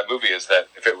I love that movie, is that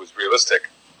if it was realistic,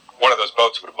 one of those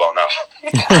boats would have blown up.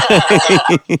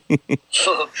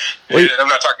 I'm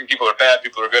not talking people are bad,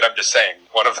 people are good. I'm just saying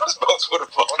one of those boats would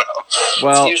have blown up.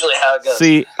 Well, It's usually how it goes.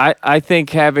 see, I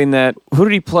think having that... Who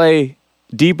did he play?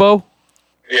 Debo?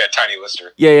 Yeah, Tiny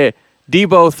Lister. Yeah.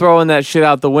 Debo throwing that shit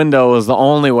out the window was the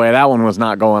only way that one was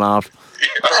not going off.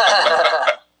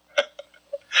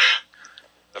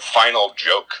 The final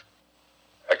joke,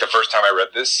 like the first time I read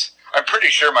this, I'm pretty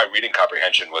sure my reading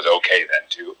comprehension was okay then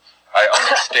too.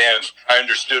 I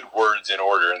understood words in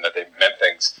order and that they meant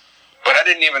things, but I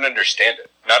didn't even understand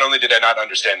it. Not only did I not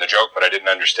understand the joke, but I didn't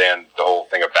understand the whole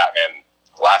thing of Batman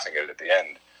laughing at it at the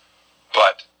end.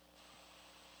 But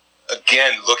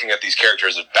again, looking at these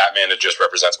characters as Batman, it just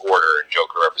represents order and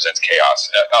Joker represents chaos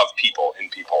of people,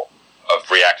 of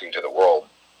reacting to the world.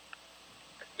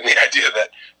 And the idea that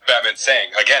Batman's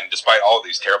saying, again, despite all of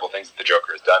these terrible things that the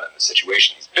Joker has done and the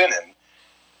situation he's been in,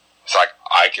 it's like,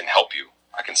 I can help you.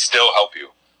 I can still help you.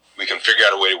 We can figure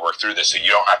out a way to work through this so you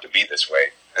don't have to be this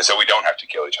way. And so we don't have to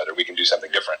kill each other. We can do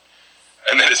something different.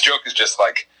 And then his joke is just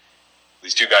like,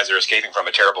 these two guys are escaping from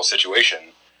a terrible situation.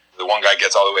 The one guy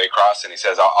gets all the way across and he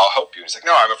says, I'll help you. And he's like,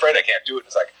 no, I'm afraid I can't do it. And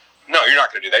it's like, no, you're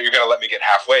not going to do that. You're going to let me get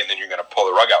halfway and then you're going to pull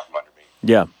the rug out from under me.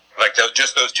 Yeah. Like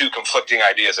just those two conflicting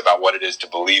ideas about what it is to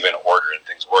believe in order and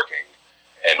things working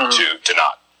and to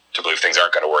not, to believe things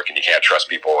aren't going to work and you can't trust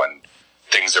people and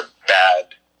things are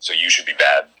bad, so you should be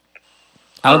bad.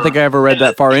 I don't think I ever read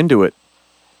that far into it.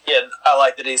 Yeah, I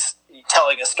like that he's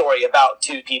telling a story about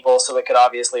two people, so it could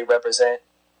obviously represent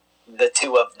the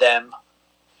two of them.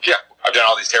 Yeah, I've done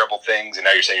all these terrible things, and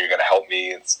now you're saying you're going to help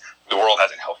me. The world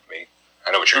hasn't helped me.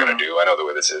 I know what you're going to do. I know the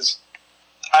way this is.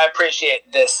 I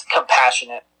appreciate this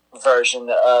compassionate version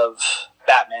of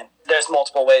Batman. There's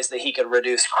multiple ways that he could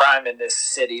reduce crime in this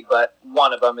city, but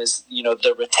one of them is,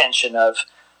 the retention of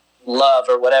love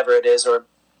or whatever it is, or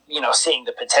seeing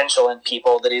the potential in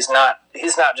people, that he's not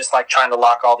just like trying to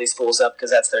lock all these fools up because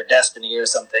that's their destiny or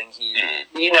something. He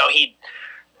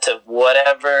to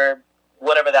whatever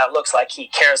whatever that looks like, he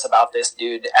cares about this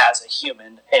dude as a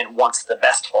human and wants the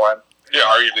best for him. Yeah,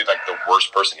 arguably like the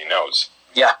worst person he knows.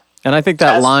 Yeah. And I think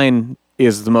that line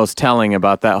is the most telling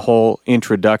about that whole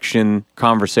introduction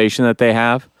conversation that they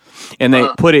have. And they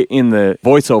put it in the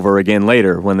voiceover again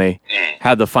later when they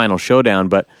had the final showdown.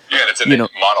 But yeah, it's in the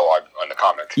monologue on the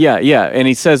comic. Yeah. And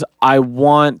he says, I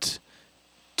want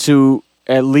to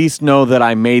at least know that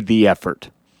I made the effort.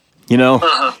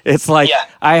 It's like,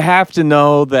 I have to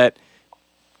know that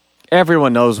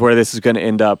everyone knows where this is going to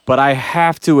end up, but I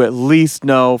have to at least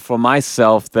know for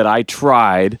myself that I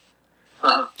tried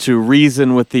to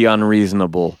reason with the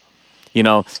unreasonable.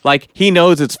 Like he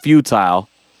knows it's futile,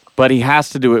 but he has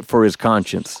to do it for his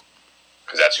conscience.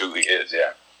 Because that's who he is,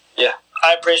 yeah. Yeah.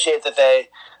 I appreciate that they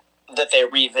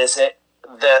revisit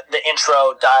the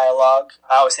intro dialogue.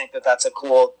 I always think that that's a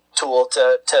cool tool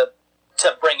to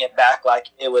bring it back like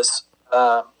it was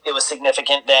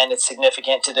significant then, it's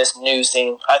significant to this new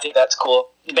scene. I think that's cool.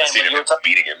 Ben, when you were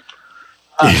beating him.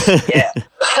 Yeah.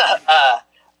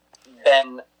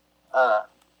 Ben, I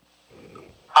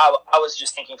was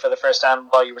just thinking for the first time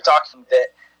while you were talking that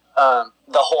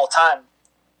the whole time,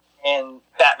 and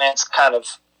Batman's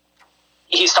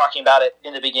he's talking about it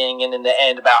in the beginning and in the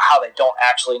end about how they don't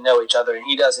actually know each other, and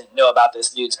he doesn't know about this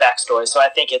dude's backstory. So I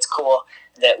think it's cool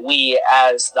that we,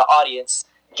 as the audience,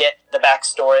 get the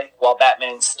backstory while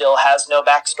Batman still has no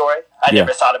backstory. I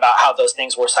never thought about how those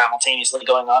things were simultaneously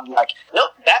going on. Like,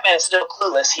 nope, Batman is still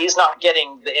clueless. He's not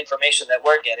getting the information that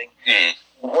we're getting.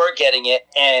 We're getting it,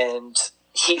 and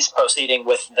he's proceeding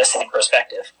with the same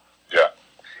perspective. Yeah.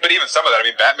 But even some of that, I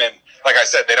mean, Batman, like I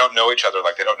said, they don't know each other.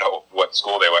 Like, they don't know what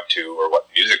school they went to or what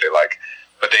music they like,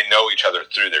 but they know each other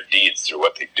through their deeds, through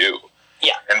what they do.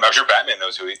 Yeah. And I'm sure Batman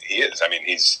knows who he is. I mean,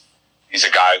 he's a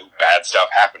guy who bad stuff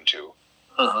happened to,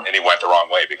 and he went the wrong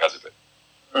way because of it.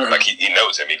 Like, he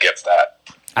knows him. He gets that.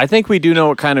 I think we do know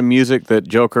what kind of music that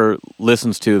Joker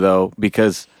listens to, though,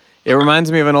 because it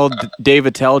reminds me of an old Dave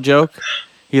Attell joke.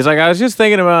 He's like, I was just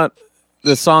thinking about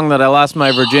the song that I lost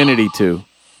my virginity to.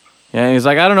 And he's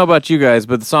like, I don't know about you guys,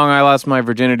 but the song I lost my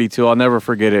virginity to, I'll never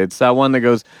forget it. It's that one that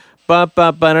goes, ba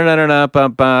ba ba da da da ba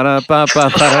ba da ba ba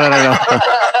da da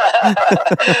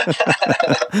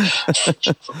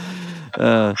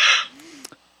da.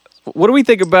 What do we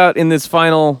think about in this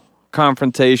final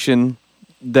confrontation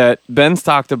that Ben's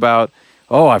talked about?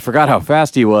 Oh, I forgot how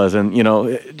fast he was. And,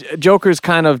 Joker's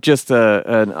kind of just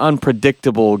an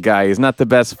unpredictable guy. He's not the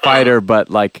best fighter, but,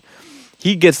 like,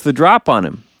 he gets the drop on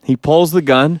him. He pulls the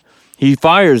gun, he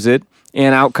fires it,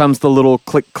 and out comes the little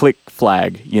click-click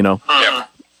flag, Yeah.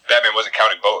 Batman wasn't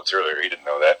counting bullets earlier. He didn't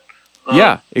know that.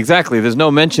 Yeah, exactly. There's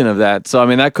no mention of that. So, I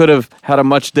mean, that could have had a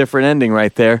much different ending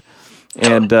right there.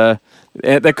 And that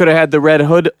could have had the Red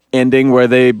Hood ending where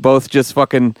they both just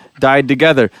fucking died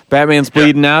together. Batman's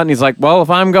bleeding out, and he's like, well, if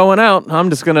I'm going out, I'm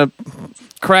just going to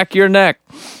crack your neck.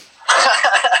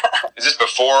 Is this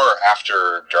before or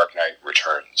after Dark Knight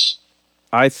Returns?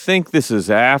 I think this is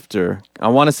after. I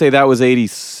want to say that was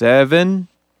 87.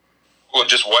 Well,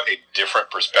 just what a different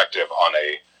perspective on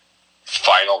a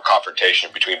final confrontation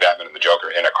between Batman and the Joker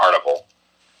in a carnival.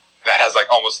 That has, like,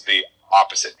 almost the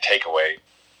opposite takeaway.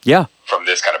 Yeah. From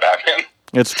this kind of Batman.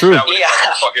 It's true. That was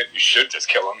fuck it, you should just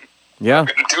kill him. Yeah. I'm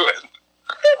gonna do it.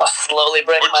 I'll slowly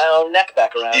break my own neck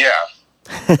back around. Yeah.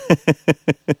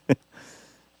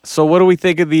 So what do we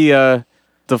think of the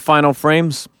final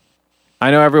frames? I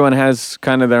know everyone has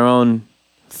kind of their own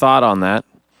thought on that.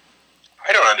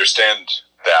 I don't understand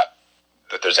that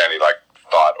there's any, like,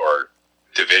 thought or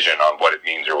division on what it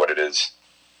means or what it is.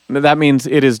 That means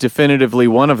it is definitively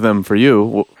one of them for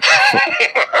you.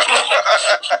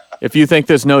 If you think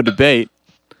there's no debate.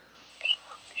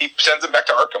 He sends him back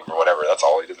to Arkham or whatever. That's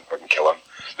all. He doesn't fucking kill him.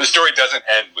 The story doesn't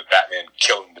end with Batman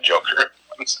killing the Joker.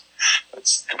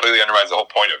 It's completely undermines the whole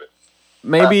point of it.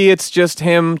 Maybe it's just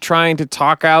him trying to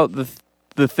talk out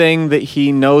the thing that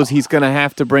he knows he's going to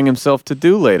have to bring himself to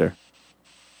do later.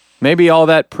 Maybe all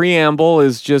that preamble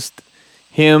is just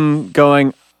him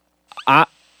going, I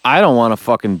don't want to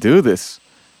fucking do this,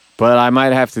 but I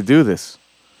might have to do this.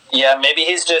 Yeah, maybe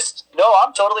he's just, no,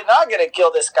 I'm totally not going to kill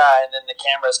this guy, and then the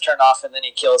cameras turn off and then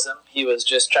he kills him. He was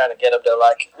just trying to get him to,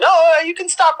 like, no, you can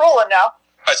stop rolling now.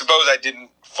 I suppose I didn't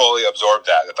fully absorb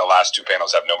that the last two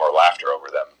panels have no more laughter over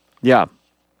them. Yeah.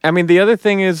 I mean, the other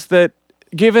thing is that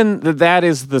given that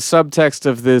is the subtext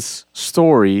of this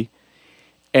story,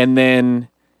 and then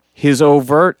his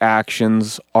overt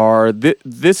actions are,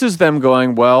 this is them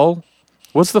going, well,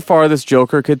 what's the farthest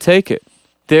Joker could take it?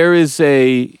 There is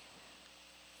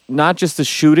not just a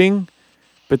shooting,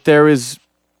 but there is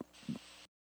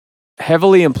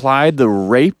heavily implied the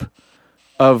rape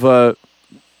of a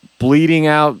bleeding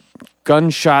out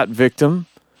gunshot victim,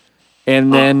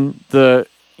 and then the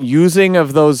using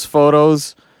of those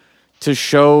photos to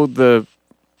show the,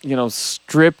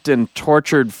 stripped and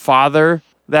tortured father.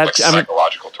 Like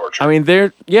psychological torture. I mean,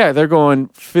 they're going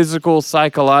physical,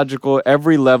 psychological,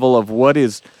 every level of what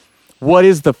is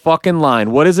the fucking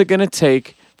line? What is it going to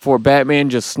take for Batman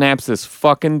just snaps this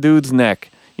fucking dude's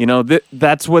neck?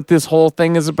 That's what this whole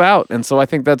thing is about. And so I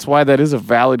think that's why that is a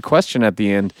valid question at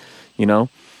the end,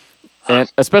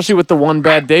 And especially with the one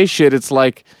bad day shit, it's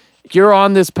like, you're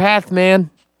on this path, man.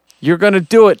 You're going to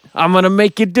do it. I'm going to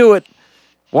make you do it.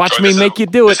 Watch me make you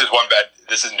do it.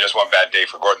 This isn't just one bad day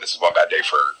for Gordon. This is one bad day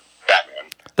for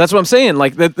Batman. That's what I'm saying.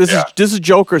 Like this is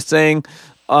Joker saying,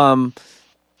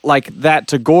 like that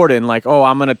to Gordon. Like, oh,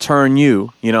 I'm gonna turn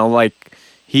you. Like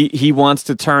he wants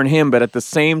to turn him, but at the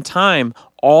same time,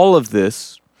 all of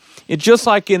this, it's just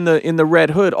like in the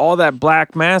Red Hood. All that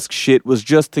Black Mask shit was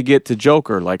just to get to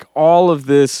Joker. Like all of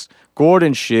this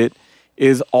Gordon shit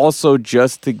is also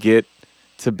just to get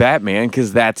to Batman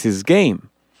because that's his game.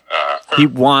 He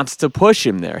wants to push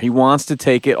him there. He wants to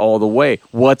take it all the way.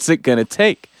 What's it going to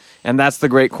take? And that's the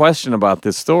great question about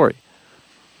this story.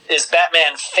 Is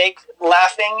Batman fake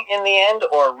laughing in the end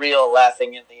or real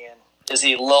laughing in the end? Is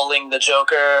he lulling the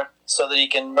Joker so that he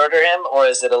can murder him, or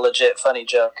is it a legit funny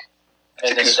joke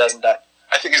and then he doesn't die?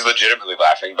 I think he's legitimately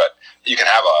laughing, but you can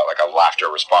have a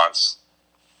laughter response.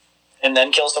 And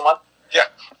then kill someone? Yeah.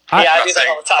 I do that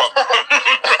all the time.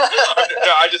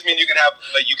 No, I just mean you can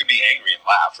be angry and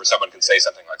laugh, or someone can say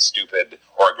something like stupid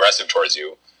or aggressive towards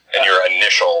you, and your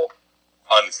initial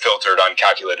unfiltered,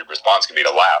 uncalculated response can be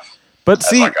to laugh. But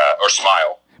see, or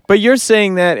smile. But you're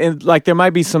saying that, and like there might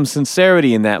be some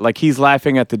sincerity in that, like he's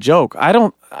laughing at the joke. I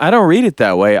don't read it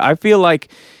that way. I feel like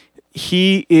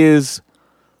he is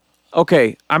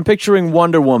okay. I'm picturing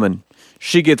Wonder Woman.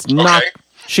 She gets knocked. Okay.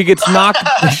 She gets knocked.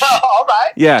 All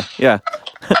right. Yeah.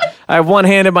 I have one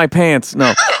hand in my pants.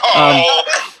 No.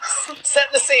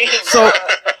 Set the scene. So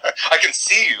I can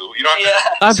see you. You don't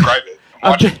have to describe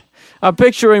it. I'm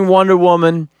picturing Wonder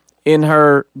Woman in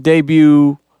her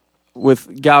debut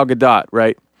with Gal Gadot,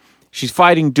 right? She's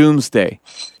fighting Doomsday.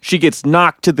 She gets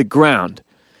knocked to the ground.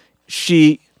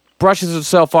 She brushes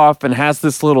herself off and has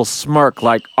this little smirk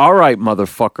like, all right,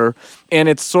 motherfucker. And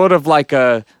it's sort of like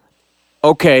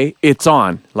okay, it's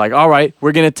on. Like, all right,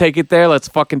 we're going to take it there. Let's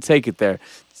fucking take it there.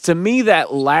 To me,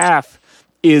 that laugh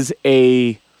is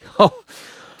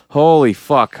holy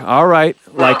fuck. All right.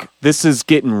 Like, this is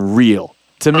getting real.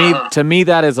 To me,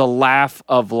 that is a laugh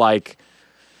of like,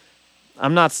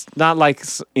 I'm not like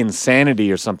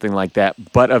insanity or something like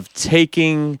that, but of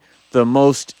taking the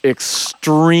most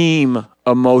extreme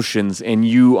emotions, and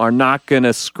you are not going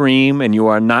to scream and you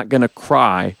are not going to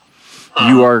cry.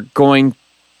 You are going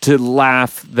to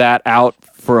laugh that out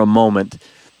for a moment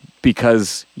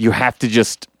because you have to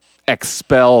just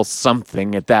expel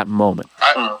something at that moment.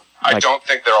 I don't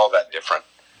think they're all that different.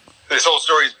 This whole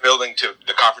story is building to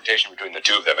the confrontation between the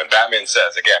two of them, and Batman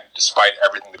says, again, despite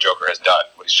everything the Joker has done,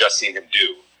 what he's just seen him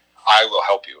do, I will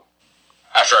help you.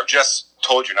 After I've just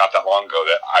told you not that long ago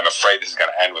that I'm afraid this is going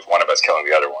to end with one of us killing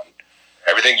the other one.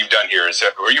 Everything you've done here is...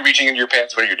 Are you reaching into your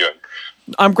pants? What are you doing?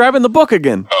 I'm grabbing the book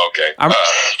again. Oh, okay.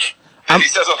 He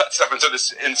says all that stuff,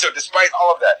 and so despite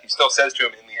all of that, he still says to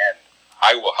him in the end,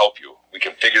 I will help you. We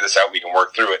can figure this out. We can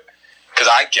work through it. Because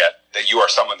I get that you are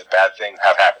someone that bad things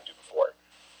have happened to before.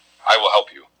 I will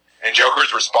help you. And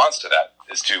Joker's response to that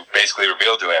is to basically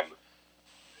reveal to him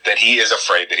that he is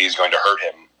afraid that he's going to hurt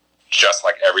him just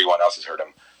like everyone else has hurt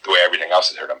him, the way everything else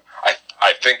has hurt him.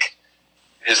 I think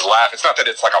his laugh, it's not that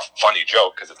it's like a funny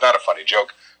joke, because it's not a funny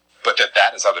joke, but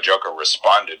that is how the Joker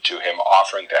responded to him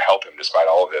offering to help him despite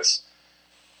all of this.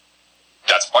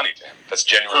 That's funny to him. That's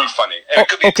genuinely funny. And it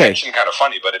could be intention kind of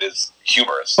funny, but it is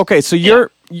humorous. Okay, so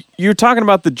you're talking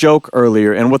about the joke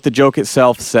earlier and what the joke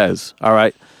itself says, all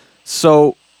right?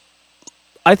 So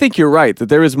I think you're right that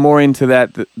there is more into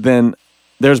that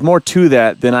there's more to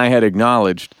that than I had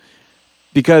acknowledged,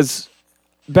 because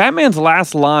Batman's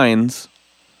last lines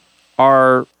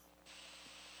are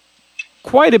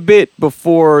quite a bit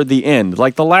before the end.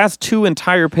 Like the last 2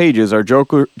 entire pages are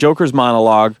Joker's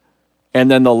monologue,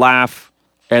 and then the laugh,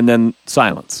 and then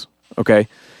silence. Okay?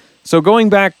 So going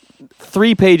back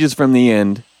 3 pages from the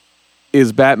end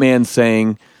is Batman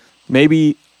saying,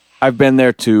 maybe I've been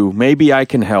there too, maybe I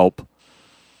can help,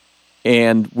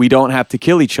 and we don't have to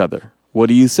kill each other. What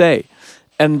do you say?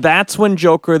 And that's when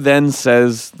Joker then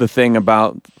says the thing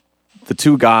about the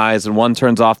 2 guys, and one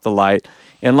turns off the light.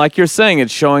 And like you're saying,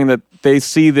 it's showing that they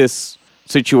see this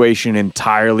situation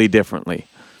entirely differently.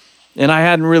 And I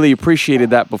hadn't really appreciated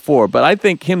that before. But I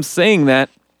think him saying that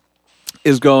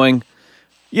is going,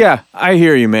 yeah, I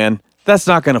hear you, man. that's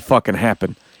not going to fucking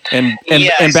happen. And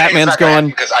Yeah, Batman's going,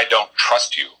 because I don't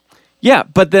trust you. yeah,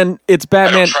 but then it's I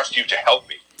Batman. don't trust you to help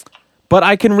me. But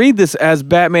I can read this as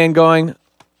Batman going,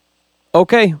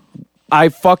 okay, I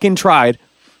fucking tried.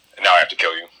 And now I have to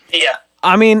kill you. Yeah.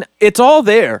 I mean, it's all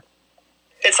there.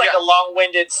 It's like a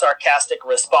long-winded, sarcastic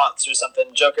response or something.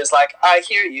 Joker's like, I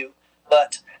hear you,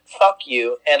 but fuck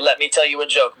you, and let me tell you a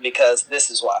joke because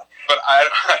this is why. But I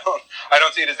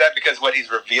don't see it as that, because what he's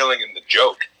revealing in the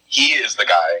joke, he is the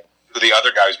guy who the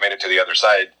other guy who's made it to the other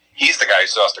side, he's the guy who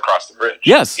still has to cross the bridge.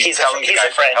 Yes. He's telling the guy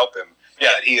afraid. to help him. Yeah,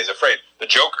 that he is afraid. The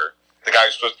Joker, the guy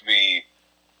who's supposed to be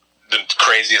the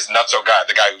craziest nutso guy,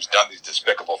 the guy who's done these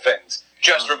despicable things,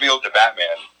 just revealed to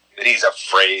Batman that he's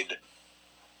afraid.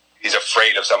 He's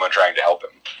afraid of someone trying to help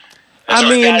him. And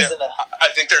I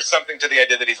think there's something to the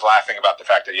idea that he's laughing about the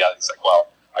fact that, yeah, he's like, well,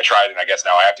 I tried and I guess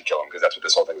now I have to kill him because that's what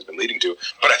this whole thing has been leading to.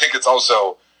 But I think it's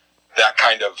also that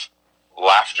kind of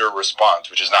laughter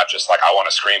response, which is not just like, I want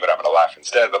to scream but I'm going to laugh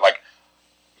instead, but like,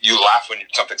 you laugh when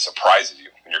something surprises you,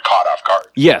 when you're caught off guard.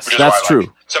 Yes, that's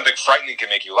true. Something frightening can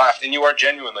make you laugh, and you are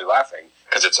genuinely laughing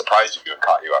because it surprised you and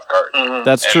caught you off guard. Mm-hmm.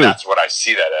 That's true. And that's what I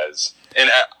see that as.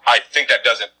 And I think that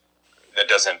doesn't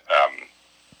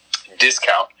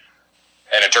discount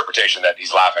an interpretation that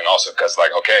he's laughing also, because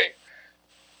like, okay,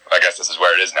 I guess this is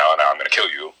where it is now, and now I'm going to kill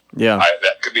you. Yeah.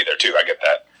 That could be there too. I get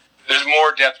that. There's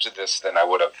more depth to this than I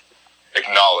would have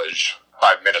acknowledged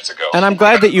 5 minutes ago. And I'm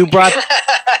glad that you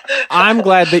I'm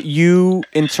glad that you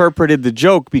interpreted the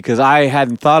joke, because I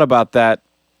hadn't thought about that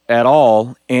at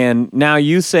all. And now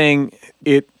you saying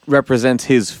it represents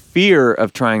his fear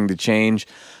of trying to change,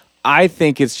 I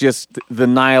think it's just the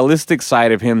nihilistic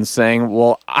side of him saying,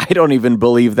 well, I don't even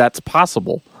believe that's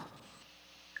possible.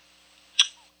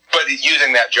 But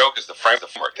using that joke as the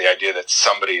framework, the idea that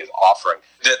somebody is offering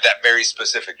that very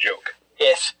specific joke.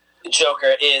 If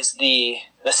Joker is the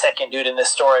second dude in this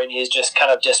story, and he's just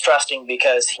kind of distrusting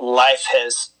because life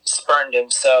has spurned him.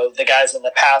 So the guys in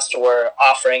the past were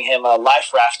offering him a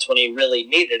life raft when he really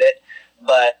needed it.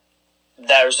 But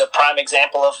there's a prime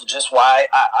example of just why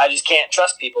I just can't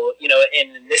trust people. You know,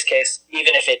 in this case,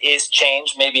 even if it is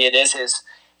change, maybe it is his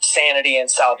sanity and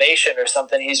salvation or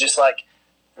something. He's just like,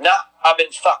 no, I've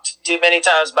been fucked too many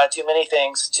times by too many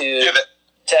things to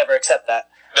ever accept that.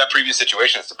 That previous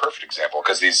situation is the perfect example,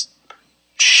 because these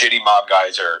shitty mob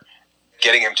guys are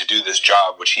getting him to do this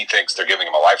job, which he thinks they're giving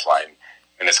him a lifeline.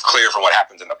 And it's clear from what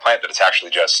happens in the plant that it's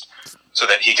actually just so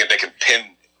that they can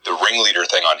pin the ringleader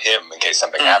thing on him in case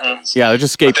something happens. Yeah, they're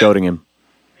just scapegoating him.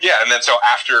 Yeah, and then so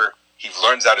after he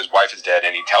learns out his wife is dead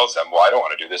and he tells them, well, I don't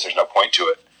want to do this, there's no point to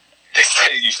it. They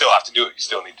say, you still have to do it. You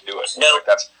still need to do it. No. Like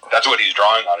that's what he's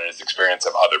drawing on in his experience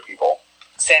of other people.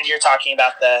 Sandy, you're talking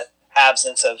about the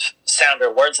absence of sound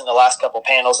or words in the last couple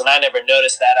panels, and I never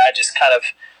noticed that. I just kind of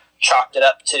chalked it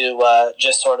up to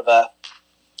just sort of a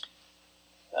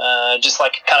just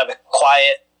like kind of a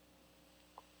quiet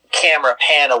camera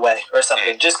pan away or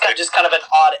something. Just kind of an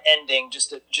odd ending,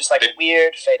 just like a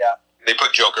weird fade out. They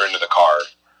put Joker into the car,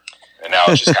 and now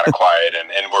it's just kind of quiet, and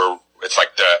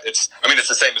it's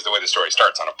the same as the way the story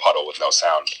starts, on a puddle with no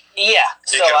sound. Yeah.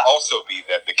 It can also be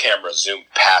that the camera zoomed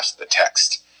past the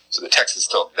text, so the text is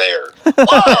still there.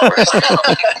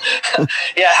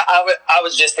 Yeah, I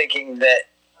was just thinking that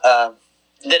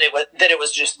it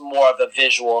was just more of a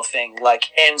visual thing, like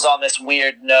ends on this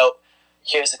weird note.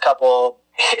 Here's a couple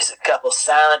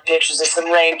silent pictures of some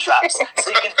raindrops, so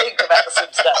you can think about some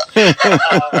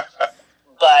stuff.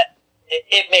 But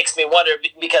it makes me wonder,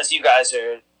 because you guys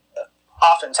are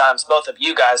oftentimes, both of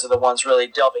you guys are the ones really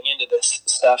delving into this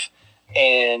stuff,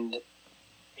 and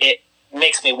it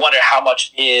makes me wonder how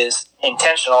much is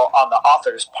intentional on the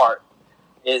author's part.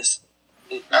 Moore's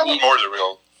a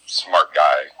real smart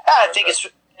guy. I think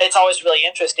it's always really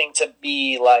interesting to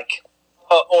be like,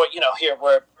 or here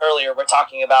we're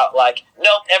talking about like,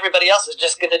 nope, everybody else is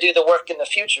just going to do the work in the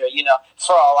future. You know,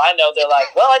 for all I know, they're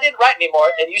like, well, I didn't write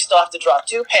anymore, and you still have to draw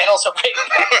 2 panels of rating.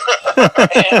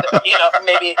 And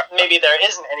maybe there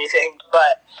isn't anything,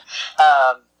 but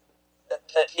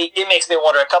it makes me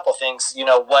wonder a couple things. You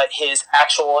know, what his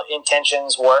actual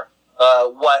intentions were,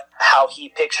 how he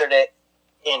pictured it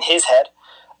in his head,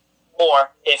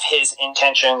 or if his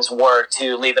intentions were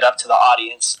to leave it up to the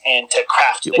audience and to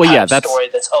craft the kind of story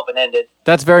that's open-ended.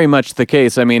 That's very much the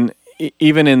case. I mean,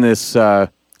 even in this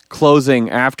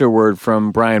closing afterword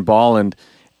from Brian Bolland,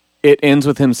 it ends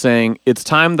with him saying, "It's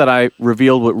time that I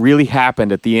revealed what really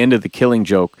happened at the end of The Killing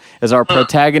Joke. As our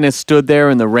protagonist stood there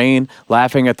in the rain,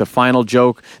 laughing at the final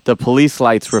joke, the police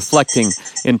lights reflecting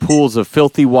in pools of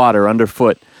filthy water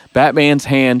underfoot, Batman's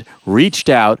hand reached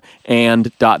out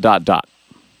and ...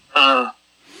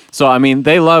 So I mean,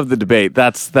 they love the debate.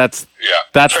 That's the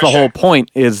whole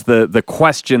point, is the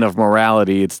question of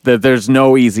morality. It's that there's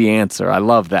no easy answer. I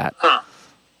love that.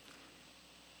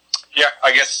 Yeah,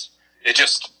 I guess it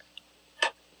just,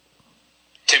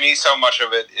 to me, so much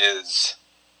of it is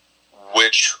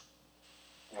which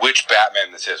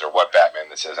Batman this is, or what Batman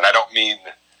this is. And I don't mean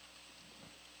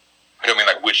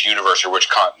like which universe or which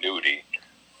continuity,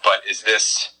 but is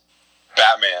this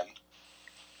Batman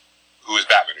who is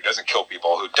Batman, who doesn't kill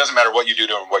people, who doesn't matter what you do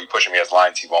to him, what you push him, he has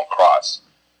lines he won't cross?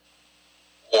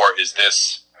 Or is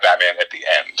this Batman at the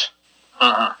end?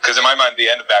 Because in my mind, the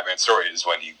end of Batman's story is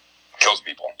when he kills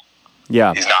people.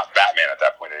 Yeah. He's not Batman at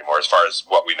that point anymore, as far as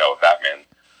what we know of Batman.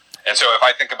 And so if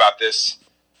I think about this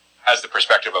as the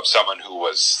perspective of someone who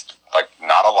was like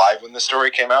not alive when the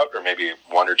story came out, or maybe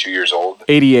 1 or 2 years old.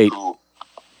 88.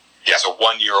 So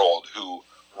 1 year old who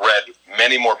read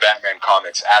many more Batman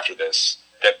comics after this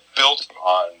that built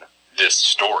on this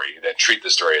story, that treat the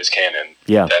story as canon,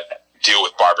 that deal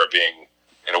with Barbara being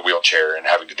in a wheelchair and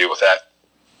having to deal with that.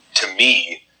 To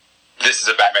me, this is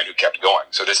a Batman who kept going.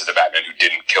 So this is a Batman who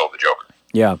didn't kill the Joker.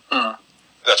 Yeah.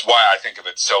 That's why I think of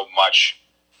it so much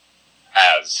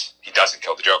as he doesn't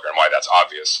kill the Joker, and why that's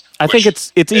obvious. I think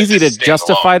it's easy to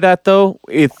justify that, though,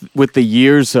 with the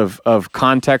years of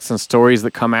context and stories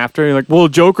that come after. You're like, well,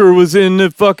 Joker was in the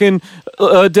fucking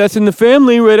Death in the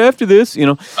Family right after this, you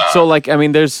know. So, like, I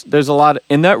mean, there's a lot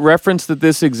in that reference that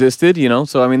this existed, you know.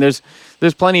 So, I mean, there's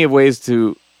plenty of ways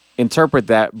to interpret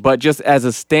that, but just as a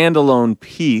standalone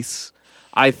piece,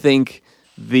 I think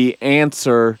the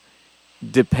answer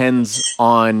depends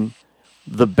on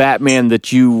the Batman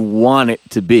that you want it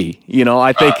to be. You know,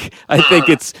 I think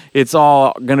it's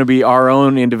all going to be our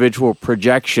own individual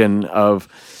projection of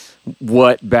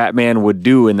what Batman would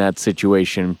do in that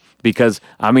situation. Because,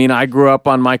 I mean, I grew up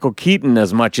on Michael Keaton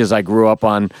as much as I grew up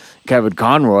on Kevin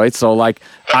Conroy. So, like,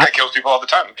 that guy kills people all the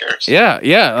time. Who cares? Yeah.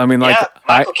 I mean, like,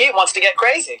 Michael Keaton wants to get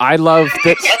crazy. I love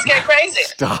that. Let's get crazy.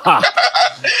 Stop.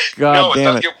 God no,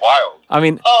 damn it. Get wild. I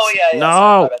mean, oh yeah.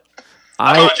 No.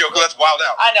 I'm not joking. Let's wild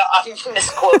out. I know. I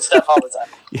misquote stuff all the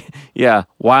time. Yeah,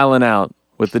 wilding out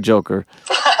with the Joker.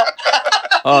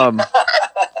 But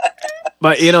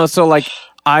you know, so like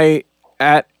I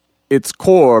at its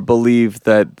core believe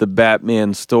that the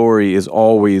Batman story is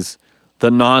always the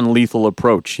non-lethal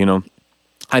approach. You know,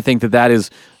 I think that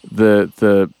is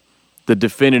the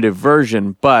definitive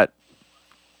version. But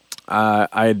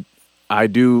I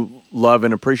do love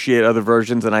and appreciate other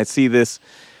versions, and I see this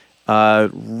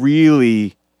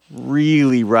really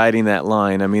riding that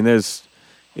line. I mean, it's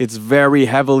very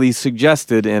heavily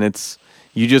suggested, and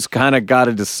you just kind of got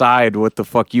to decide what the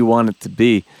fuck you want it to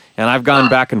be. And I've gone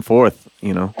back and forth,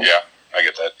 you know. Yeah, I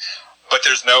get that. But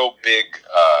there's no big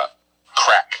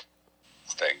crack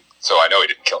thing, so I know he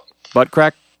didn't kill him. Butt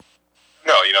crack?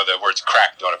 No, you know, the words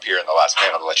crack don't appear in the last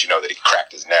panel to let you know that he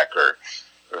cracked his neck, or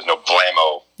there was no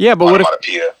blammo. Yeah, but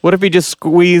what if he just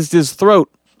squeezed his throat?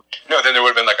 No, then there would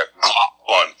have been like a clop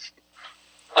one.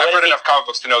 I've read enough comic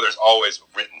books to know there's always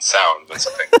written sound when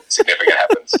something significant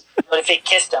happens. But if he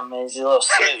kissed him, he's a little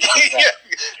smooch. Yeah,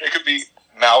 it could be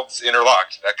mouths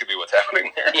interlocked. That could be what's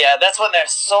happening there. Yeah, that's when their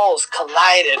souls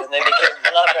collided and they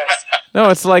became lovers. No,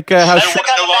 it's like how there was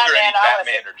no longer any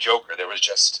Batman or Joker. There was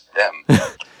just them.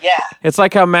 Yeah. It's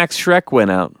like how Max Schreck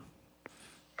went out.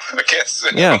 A kiss.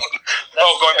 Yeah.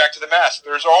 Going back to the mask.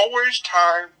 There's always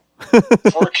time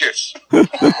for a kiss.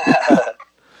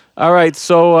 All right,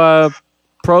 so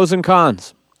pros and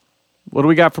cons. What do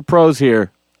we got for pros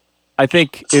here? I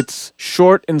think it's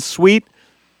short and sweet.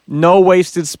 No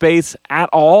wasted space at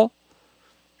all.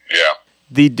 Yeah.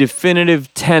 The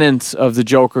definitive tenets of the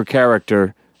Joker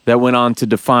character that went on to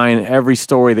define every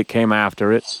story that came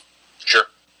after it. Sure.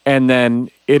 And then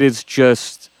it is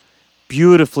just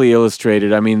beautifully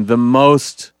illustrated. I mean,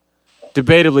 debatably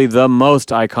the most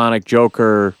iconic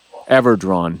Joker ever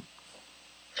drawn.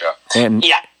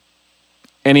 Yeah.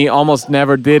 And he almost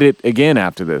never did it again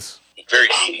after this. Very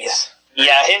 80s.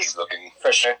 Yeah, his looking.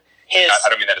 For sure. I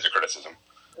don't mean that as a criticism.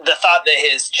 The thought that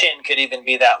his chin could even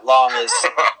be that long is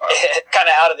kind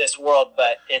of out of this world,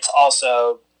 but it's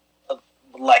also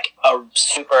like a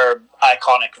super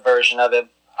iconic version of him.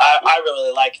 I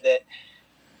really like that,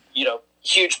 you know,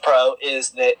 huge pro is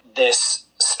that this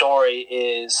story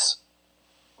is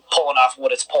pulling off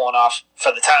what it's pulling off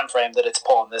for the time frame that it's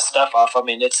pulling this stuff off. I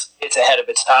mean, it's ahead of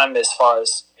its time as far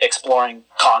as exploring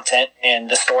content and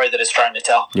the story that it's trying to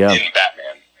tell. Yeah. In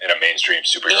Batman, in a mainstream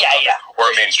superhero comic,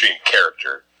 or a mainstream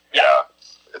character in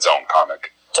its own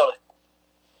comic. Totally.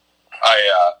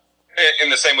 In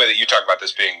the same way that you talk about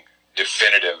this being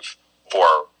definitive for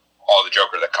all the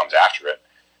Joker that comes after it,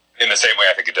 in the same way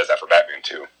I think it does that for Batman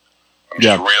too. I'm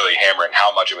just really hammering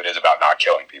how much of it is about not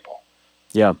killing people.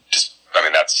 Yeah.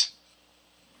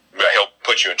 He'll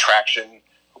put you in traction,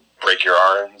 break your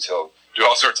arms, he'll do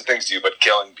all sorts of things to you, but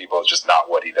killing people is just not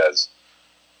what he does.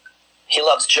 He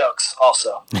loves jokes,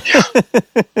 also. Yeah.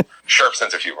 Sharp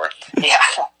sense of humor. Yeah.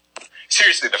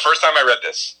 Seriously, the first time I read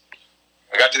this,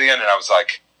 I got to the end and I was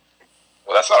like,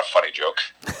 well, that's not a funny joke.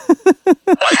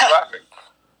 Why are you laughing?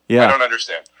 Yeah. I don't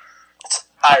understand. It's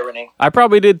irony. I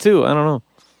probably did too. I don't know.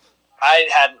 I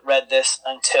hadn't read this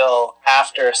until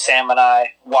after Sam and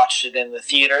I watched it in the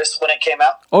theaters when it came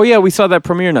out. Oh, yeah, we saw that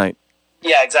premiere night.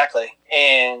 Yeah, exactly.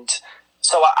 And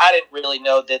so I didn't really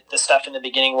know that the stuff in the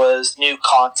beginning was new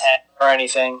content or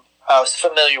anything. I was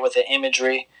familiar with the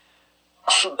imagery,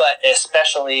 but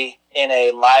especially in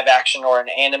a live action or an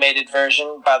animated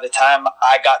version, by the time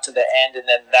I got to the end and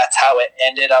then that's how it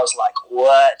ended, I was like,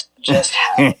 what just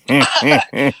happened?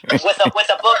 With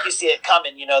a book, you see it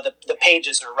coming, the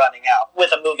pages are running out.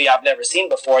 With a movie I've never seen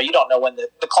before, you don't know when the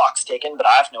clock's ticking, but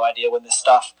I have no idea when this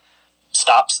stuff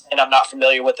stops, and I'm not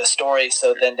familiar with the story,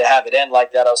 so then to have it end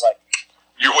like that, I was like...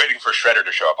 You're waiting for Shredder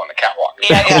to show up on the catwalk.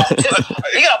 Yeah.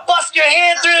 You're going to bust your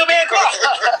hand through, man, come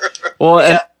on! Well,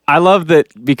 and I love that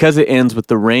because it ends with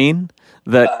the rain,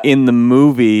 that in the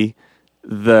movie,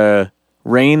 the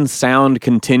rain sound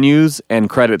continues and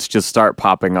credits just start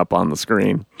popping up on the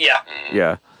screen. Yeah.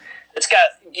 Yeah. It's got,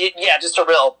 just a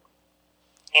real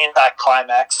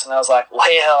anticlimax, and I was like,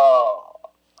 well,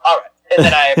 all right. And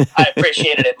then I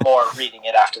appreciated it more reading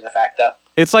it after the fact, though.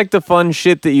 It's like the fun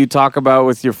shit that you talk about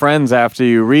with your friends after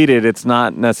you read it. It's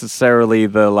not necessarily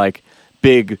the,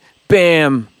 big,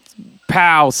 bam,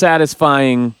 pow,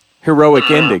 satisfying,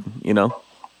 heroic ending,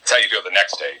 That's how you feel the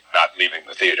next day, not leaving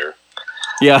the theater.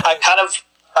 Yeah. I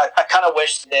kind of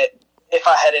wish that if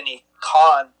I had any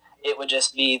con, it would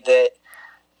just be that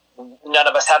none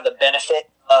of us have the benefit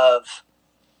of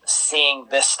seeing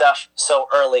this stuff so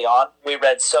early on. We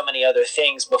read so many other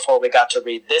things before we got to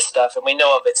read this stuff, and we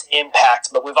know of its impact,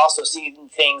 but we've also seen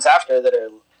things after that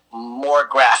are more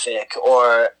graphic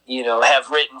or, have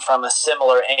written from a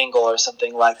similar angle or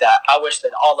something like that. I wish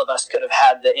that all of us could have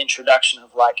had the introduction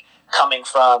of, coming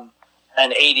from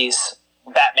an 80s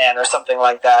Batman or something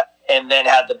like that, and then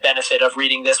had the benefit of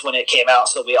reading this when it came out,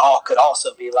 so we all could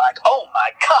also be like, oh my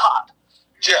God.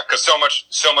 Yeah, because so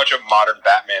much of modern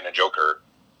Batman and Joker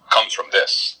comes from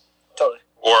this. Totally.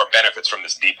 Or benefits from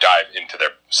this deep dive into their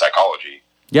psychology.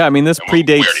 Yeah, this we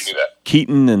predates already knew that.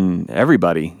 Keaton and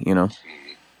everybody,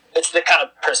 It's the kind of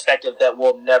perspective that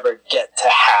we'll never get to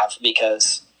have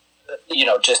because,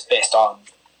 just based on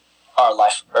our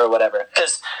life or whatever.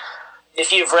 Because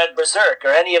if you've read Berserk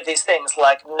or any of these things,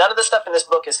 none of the stuff in this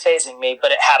book is phasing me,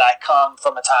 but had I come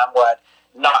from a time where I'd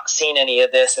not seen any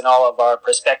of this and all of our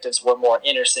perspectives were more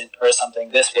innocent or something,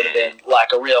 this would have been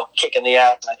a real kick in the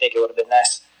ass, and I think it would have been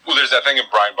nice. Well, there's that thing in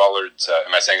Brian Bolland's,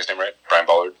 am I saying his name right? Brian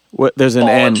Bollard? What, there's an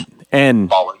N.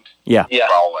 Bolland. Yeah.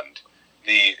 Bolland.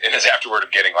 In his afterword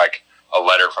of getting, a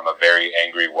letter from a very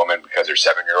angry woman because her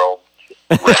 7-year-old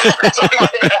read it or something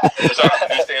like that. It was on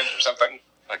the newsstand or something.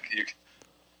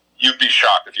 You'd be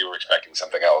shocked if you were expecting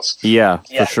something else. Yeah,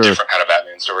 for sure. Different kind of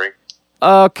Batman story.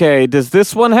 Okay, does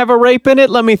this one have a rape in it?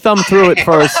 Let me thumb through it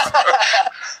first.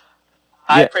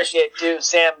 I appreciate you,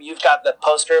 Sam. You've got the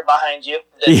poster behind you.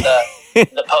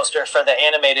 The poster for the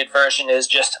animated version is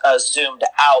just a zoomed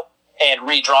out and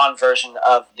redrawn version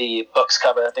of the book's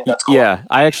cover. I think that's cool. Yeah,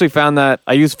 I actually found that.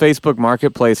 I use Facebook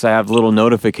Marketplace. I have little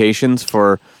notifications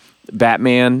for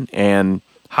Batman and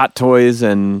Hot Toys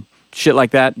and shit like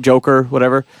that, Joker,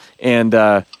 whatever. And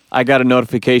I got a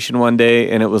notification one day,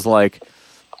 and it was like,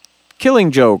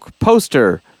 Killing Joke,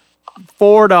 poster,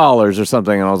 $4 or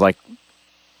something. And I was like,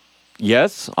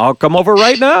 yes, I'll come over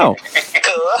right now.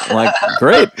 Like,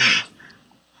 great.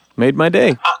 Made my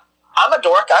day. I'm a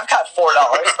dork. I've got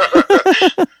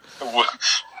 $4.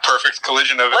 Perfect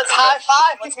collision of it. Let's high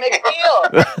five. Let's make a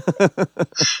deal.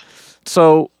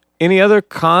 So, any other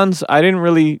cons? I didn't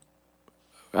write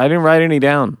any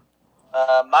down.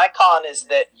 My con is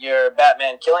that your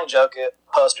Batman Killing Joke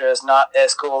poster is not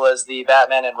as cool as the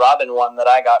Batman and Robin one that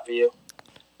I got for you.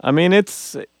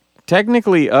 It's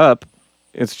technically up.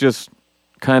 It's just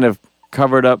kind of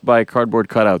covered up by cardboard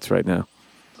cutouts right now.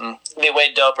 It'd be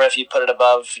way doper if you put it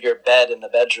above your bed in the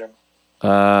bedroom.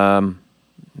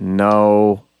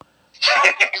 No.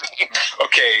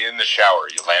 Okay, in the shower,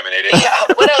 you laminate it. Yeah,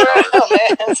 whatever. Oh,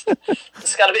 man.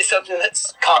 It's got to be something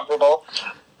that's comparable.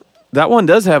 That one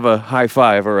does have a high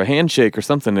five or a handshake or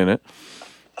something in it.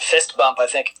 A fist bump, I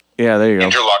think. Yeah, there you go.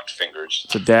 Interlocked fingers.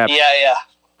 It's a dap. Yeah.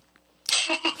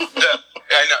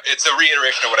 I know, it's a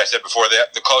reiteration of what I said before.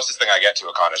 The closest thing I get to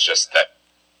a con is just that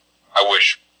I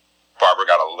wish Barbara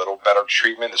got a little better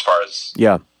treatment as far as...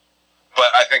 Yeah. But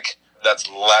I think that's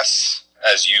less,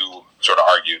 as you sort of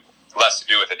argued, less to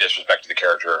do with the disrespect to the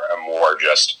character and more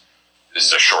just, this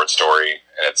is a short story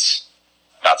and it's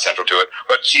not central to it.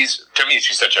 But to me,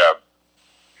 she's such a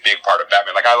big part of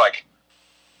Batman. Like, I like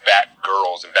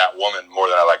Batgirls and Batwoman more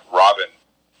than I like Robin,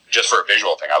 just for a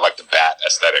visual thing. I like the Bat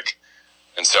aesthetic.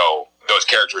 And so those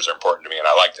characters are important to me and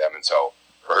I like them. And so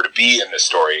for her to be in this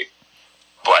story,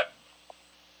 but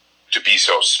to be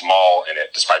so small in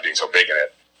it, despite being so big in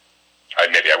it,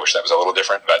 maybe I wish that was a little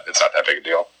different, but it's not that big a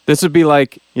deal. This would be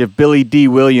like if Billy D.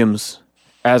 Williams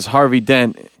as Harvey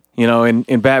Dent, you know,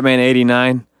 in Batman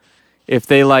 89, if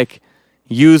they, like,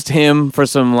 used him for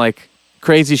some, like,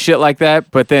 crazy shit like that,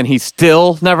 but then he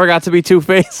still never got to be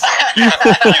Two-Face. You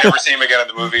never see him again in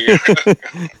the movie.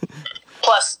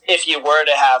 Plus, if you were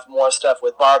to have more stuff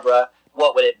with Barbara,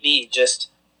 what would it be? Just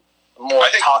more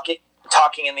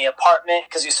talking in the apartment?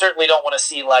 Because you certainly don't want to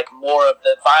see, like, more of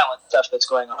the violent stuff that's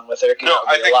going on with her. No,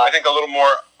 I think a little more.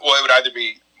 Well, it would either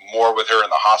be more with her in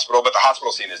the hospital, but the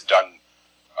hospital scene is done.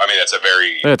 I mean,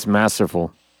 it's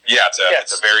masterful. Yeah, it's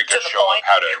a very good show of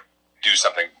how to do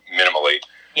something minimally.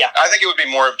 Yeah, I think it would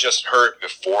be more of just her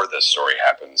before this story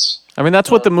happens. I mean, that's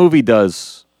what the movie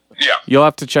does. Yeah, you'll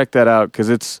have to check that out because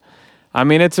it's a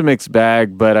mixed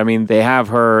bag. But I mean, they have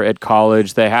her at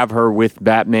college. They have her with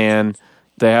Batman.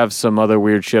 They have some other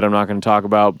weird shit I'm not going to talk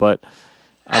about, but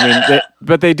I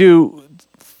mean, they do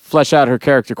flesh out her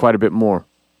character quite a bit more.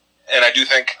 And I do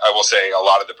think, I will say, a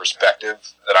lot of the perspective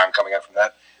that I'm coming at from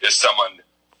that is someone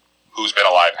who's been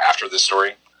alive after this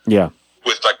story. Yeah.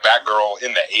 With, like, Batgirl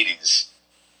in the 80s,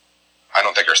 I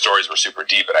don't think her stories were super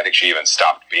deep, and I think she even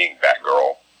stopped being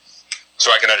Batgirl.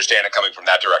 So I can understand it coming from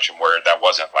that direction where that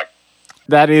wasn't, like...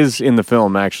 That is in the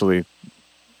film, actually.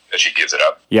 That she gives it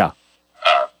up? Yeah.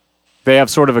 They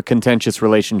have sort of a contentious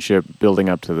relationship building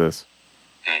up to this.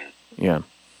 Yeah.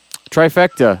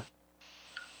 Trifecta.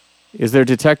 Is there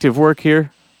detective work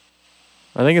here?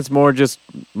 I think it's more just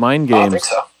mind games. I don't think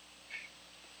so.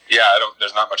 Yeah,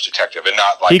 there's not much detective, and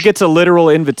not like... He gets a literal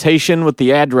invitation with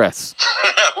the address.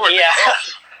 Yeah.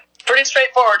 Pretty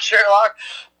straightforward, Sherlock.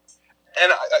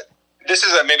 And this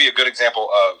is maybe a good example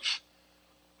of...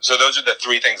 So those are the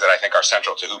three things that I think are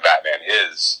central to who Batman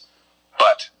is,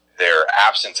 but their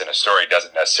absence in a story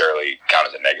doesn't necessarily count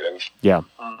as a negative. Yeah.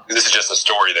 This is just a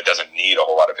story that doesn't need a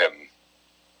whole lot of him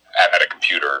at a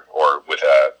computer or with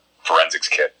a forensics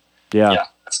kit. Yeah. Yeah.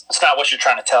 It's not what you're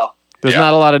trying to tell. There's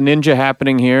not a lot of ninja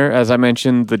happening here. As I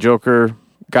mentioned, the Joker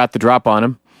got the drop on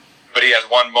him. But he has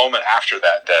one moment after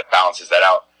that balances that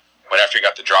out. When after he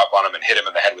got the drop on him and hit him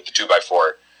in the head with the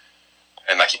 2x4,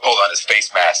 and like he pulled on his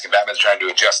face mask, and Batman's trying to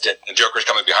adjust it, and Joker's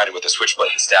coming behind him with a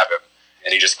switchblade to stab him,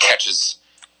 and he just catches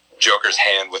Joker's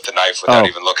hand with the knife without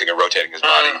even looking and rotating his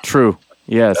body. True.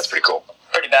 Yes. That's pretty cool.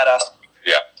 Pretty badass.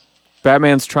 Yeah.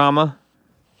 Batman's trauma.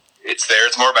 It's there.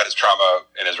 It's more about his trauma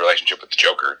and his relationship with the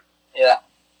Joker. Yeah.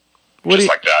 Like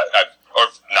that. Or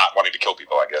not wanting to kill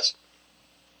people, I guess.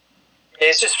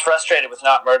 He's just frustrated with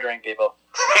not murdering people.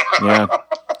 Yeah.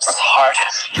 It's hard.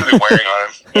 Really wearing on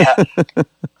him. Yeah.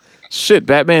 Shit,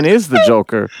 Batman is the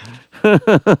Joker.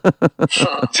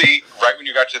 See, right when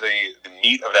you got to the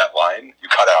meat of that line, you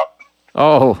cut out.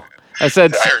 Oh, I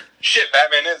said... I heard, shit,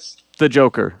 Batman is... the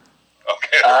Joker.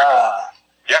 Okay, there we go.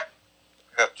 Yeah.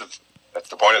 That's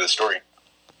the point of the story.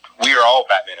 We are all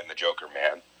Batman and the Joker,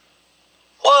 man.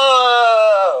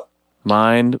 Whoa!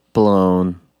 Mind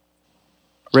blown.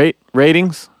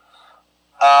 Ratings?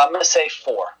 I'm going to say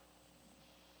 4.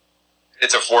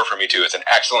 It's a 4 for me, too. It's an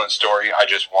excellent story. I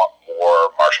just want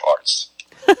more martial arts.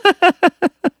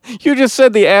 You just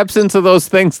said the absence of those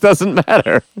things doesn't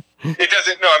matter.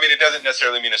 It doesn't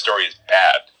necessarily mean a story is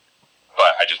bad,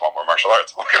 but I just want more martial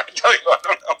arts. What can I tell you? I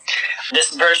don't know.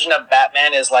 This version of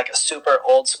Batman is like a super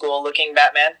old school looking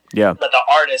Batman. Yeah. But the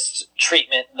artist's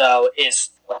treatment, though, is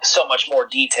so much more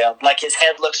detailed. Like his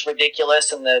head looks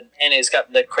ridiculous and he's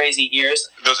got the crazy ears.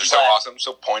 Those are so awesome,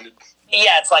 so pointed.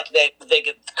 Yeah, it's like they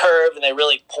get curved and they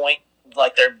really point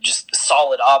like they're just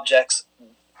solid objects.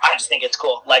 I just think it's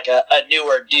cool. Like a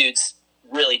newer dude's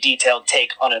really detailed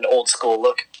take on an old school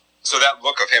look. So that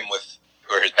look of him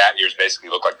where his bat ears basically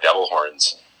look like devil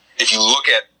horns. If you look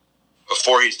at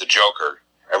before he's the Joker,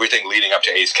 everything leading up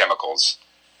to Ace Chemicals,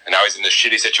 and now he's in this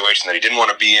shitty situation that he didn't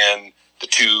want to be in. The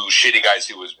 2 shitty guys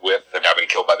he was with have now been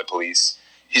killed by the police.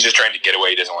 He's just trying to get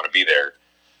away. He doesn't want to be there.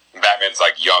 And Batman's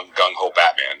like young, gung-ho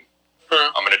Batman.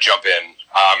 I'm going to jump in.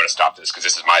 I'm going to stop this because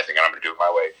this is my thing and I'm going to do it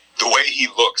my way. The way he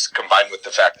looks, combined with the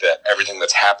fact that everything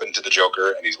that's happened to the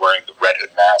Joker, and he's wearing the Red Hood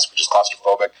mask, which is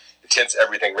claustrophobic, it tints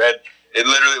everything red. It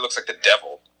literally looks like the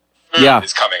devil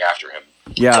is coming after him.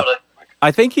 Yeah. Totally.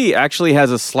 I think he actually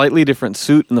has a slightly different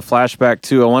suit in the flashback,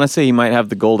 too. I want to say he might have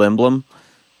the gold emblem.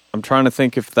 I'm trying to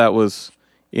think if that was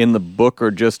in the book or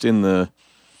just in the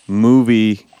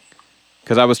movie.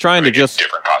 Because I was trying to just...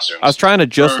 different costumes. I was trying to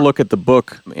just look at the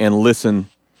book and listen,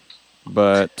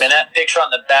 but... Man, that picture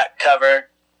on the back cover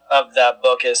of that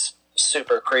book is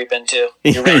super creeping, too.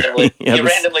 You randomly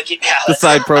keep... Yeah, the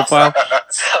side profile.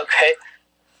 So great.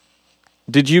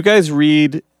 Did you guys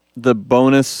read the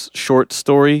bonus short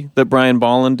story that Brian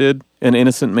Bolland did, An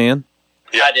Innocent Man?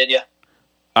 Yeah, I did, yeah.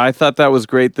 I thought that was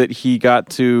great that he got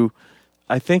to,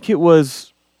 I think it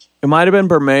might have been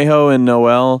Bermejo and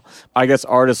Noel. I guess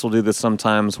artists will do this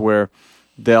sometimes where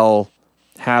they'll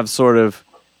have sort of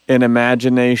an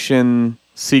imagination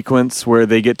sequence where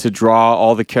they get to draw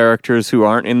all the characters who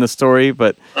aren't in the story,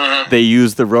 but they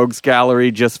use the rogues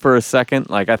gallery just for a second.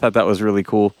 Like, I thought that was really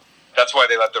cool. That's why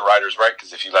they let the writers write,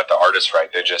 because if you let the artists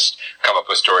write, they just come up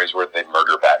with stories where they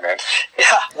murder Batman. Yeah,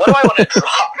 what do I want to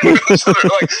draw? So they're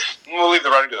like, we'll leave the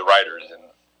writing to the writers, and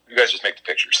you guys just make the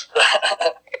pictures.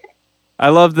 I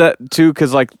love that, too,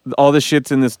 because, like, all the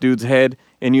shit's in this dude's head,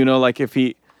 and, you know, like, if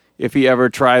he ever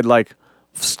tried, like,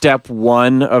 step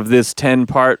 1 of this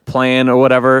 10-part plan or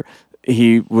whatever,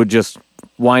 he would just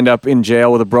wind up in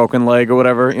jail with a broken leg or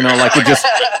whatever, you know, like, it just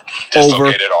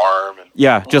dislocated arm.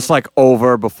 Yeah, just like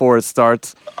over before it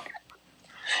starts.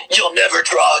 You'll never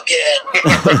draw again.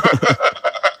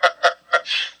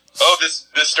 Oh, this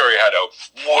story had a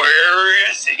where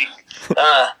is he?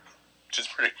 Which is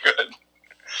pretty good.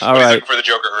 All right. Looking for the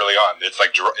Joker early on. It's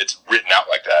like it's written out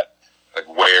like that. Like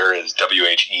where is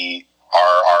WHERRRRRE?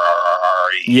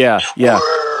 Yeah.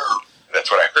 That's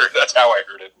what I heard. That's how I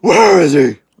heard it. Where is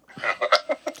he?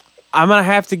 I'm gonna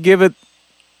have to give it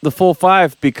the full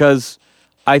 5 because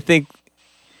I think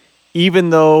even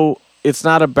though it's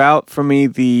not about, for me,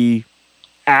 the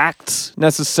acts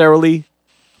necessarily,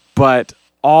 but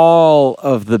all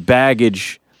of the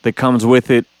baggage that comes with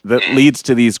it that leads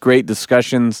to these great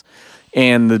discussions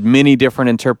and the many different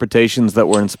interpretations that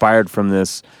were inspired from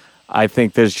this, I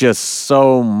think there's just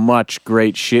so much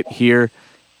great shit here,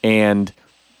 and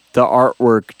the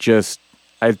artwork just,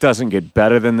 it doesn't get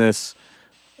better than this.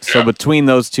 So between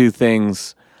those two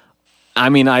things, I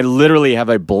mean, I literally have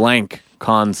a blank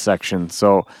cons section,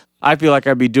 so I feel like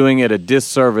I'd be doing it a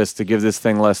disservice to give this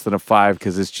thing less than a 5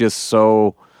 because it's just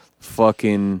so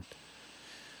fucking...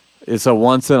 It's a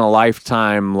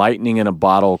once-in-a-lifetime, lightning in a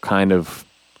bottle kind of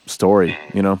story,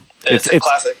 you know? It's a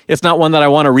classic. It's not one that I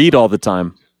want to read all the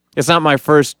time. It's not my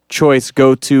first choice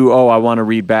go-to, I want to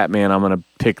read Batman, I'm going to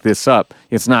pick this up.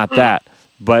 It's not that,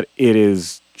 but it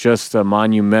is just a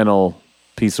monumental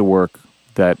piece of work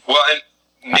that... Well, and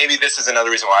maybe this is another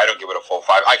reason why I don't give it a full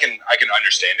 5. I can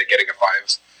understand it getting a 5.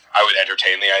 I would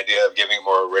entertain the idea of giving it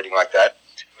more rating like that.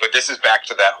 But this is back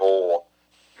to that whole...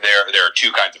 There are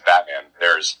two kinds of Batman.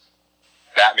 There's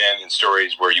Batman in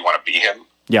stories where you want to be him.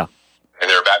 Yeah. And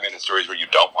there are Batman in stories where you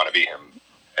don't want to be him.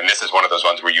 And this is one of those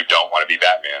ones where you don't want to be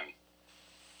Batman.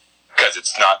 Because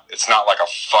it's not like a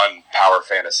fun power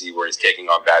fantasy where he's taking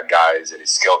on bad guys and he's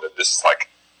skilled at. This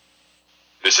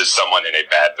is someone in a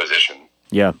bad position.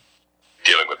 Yeah.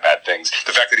 Dealing with bad things.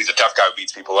 The fact that he's a tough guy who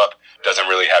beats people up doesn't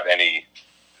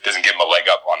give him a leg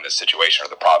up on this situation or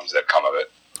the problems that come of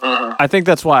it. Mm-hmm. I think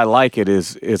that's why I like it,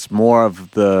 is it's more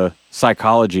of the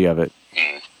psychology of it.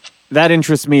 That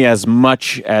interests me as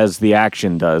much as the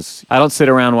action does. I don't sit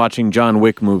around watching John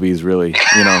Wick movies, really,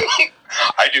 you know.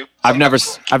 I do. I've never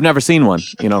seen one,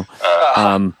 you know.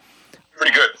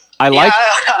 Pretty good. I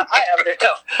have it.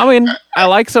 I mean, I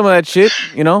like some of that shit,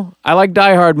 you know. I like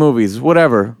Die Hard movies,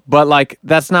 whatever. But like,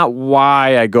 that's not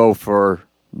why I go for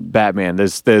Batman.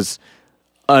 There's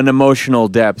an emotional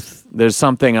depth. There's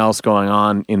something else going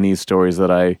on in these stories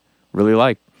that I really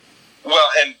like. Well,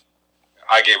 and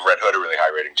I gave Red Hood a really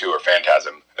high rating too, or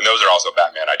Phantasm, and those are also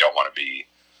Batman. I don't want to be.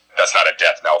 That's not a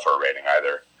death knell for a rating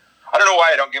either. I don't know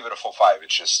why I don't give it a full 5.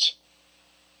 It's just.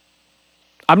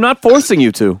 I'm not forcing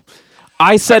you to.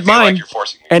 I said mine, like you're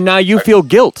forcing me. And now you feel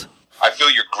guilt. I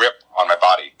feel your grip on my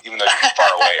body, even though you're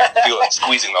far away. I feel it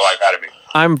squeezing the life out of me.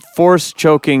 I'm force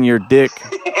choking your dick.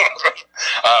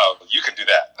 You can do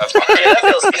that. That's fine. Yeah, that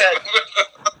feels good.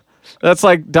 That's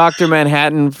like Dr.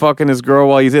 Manhattan fucking his girl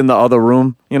while he's in the other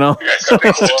room, you know? You guys got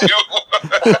things to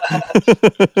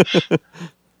do.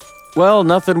 Well,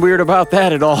 nothing weird about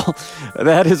that at all.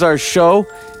 That is our show,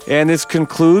 and this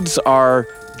concludes our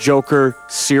Joker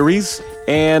series.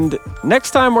 And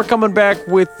next time we're coming back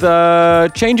with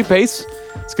Change of Pace.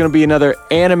 It's going to be another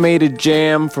animated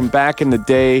jam from back in the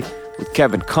day with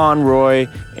Kevin Conroy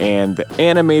and the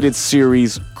animated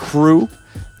series crew.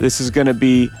 This is going to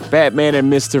be Batman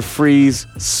and Mr. Freeze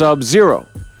Sub-Zero.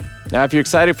 Now, if you're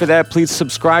excited for that, please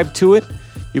subscribe to it.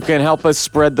 You can help us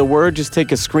spread the word. Just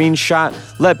take a screenshot,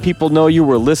 let people know you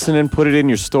were listening, put it in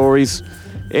your stories.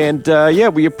 And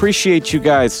we appreciate you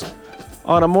guys.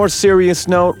 On a more serious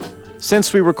note,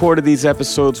 since we recorded these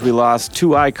episodes, we lost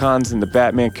 2 icons in the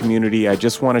Batman community. I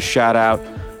just want to shout out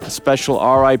a special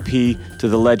RIP to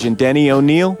the legend Denny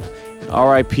O'Neil, and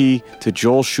RIP to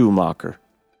Joel Schumacher.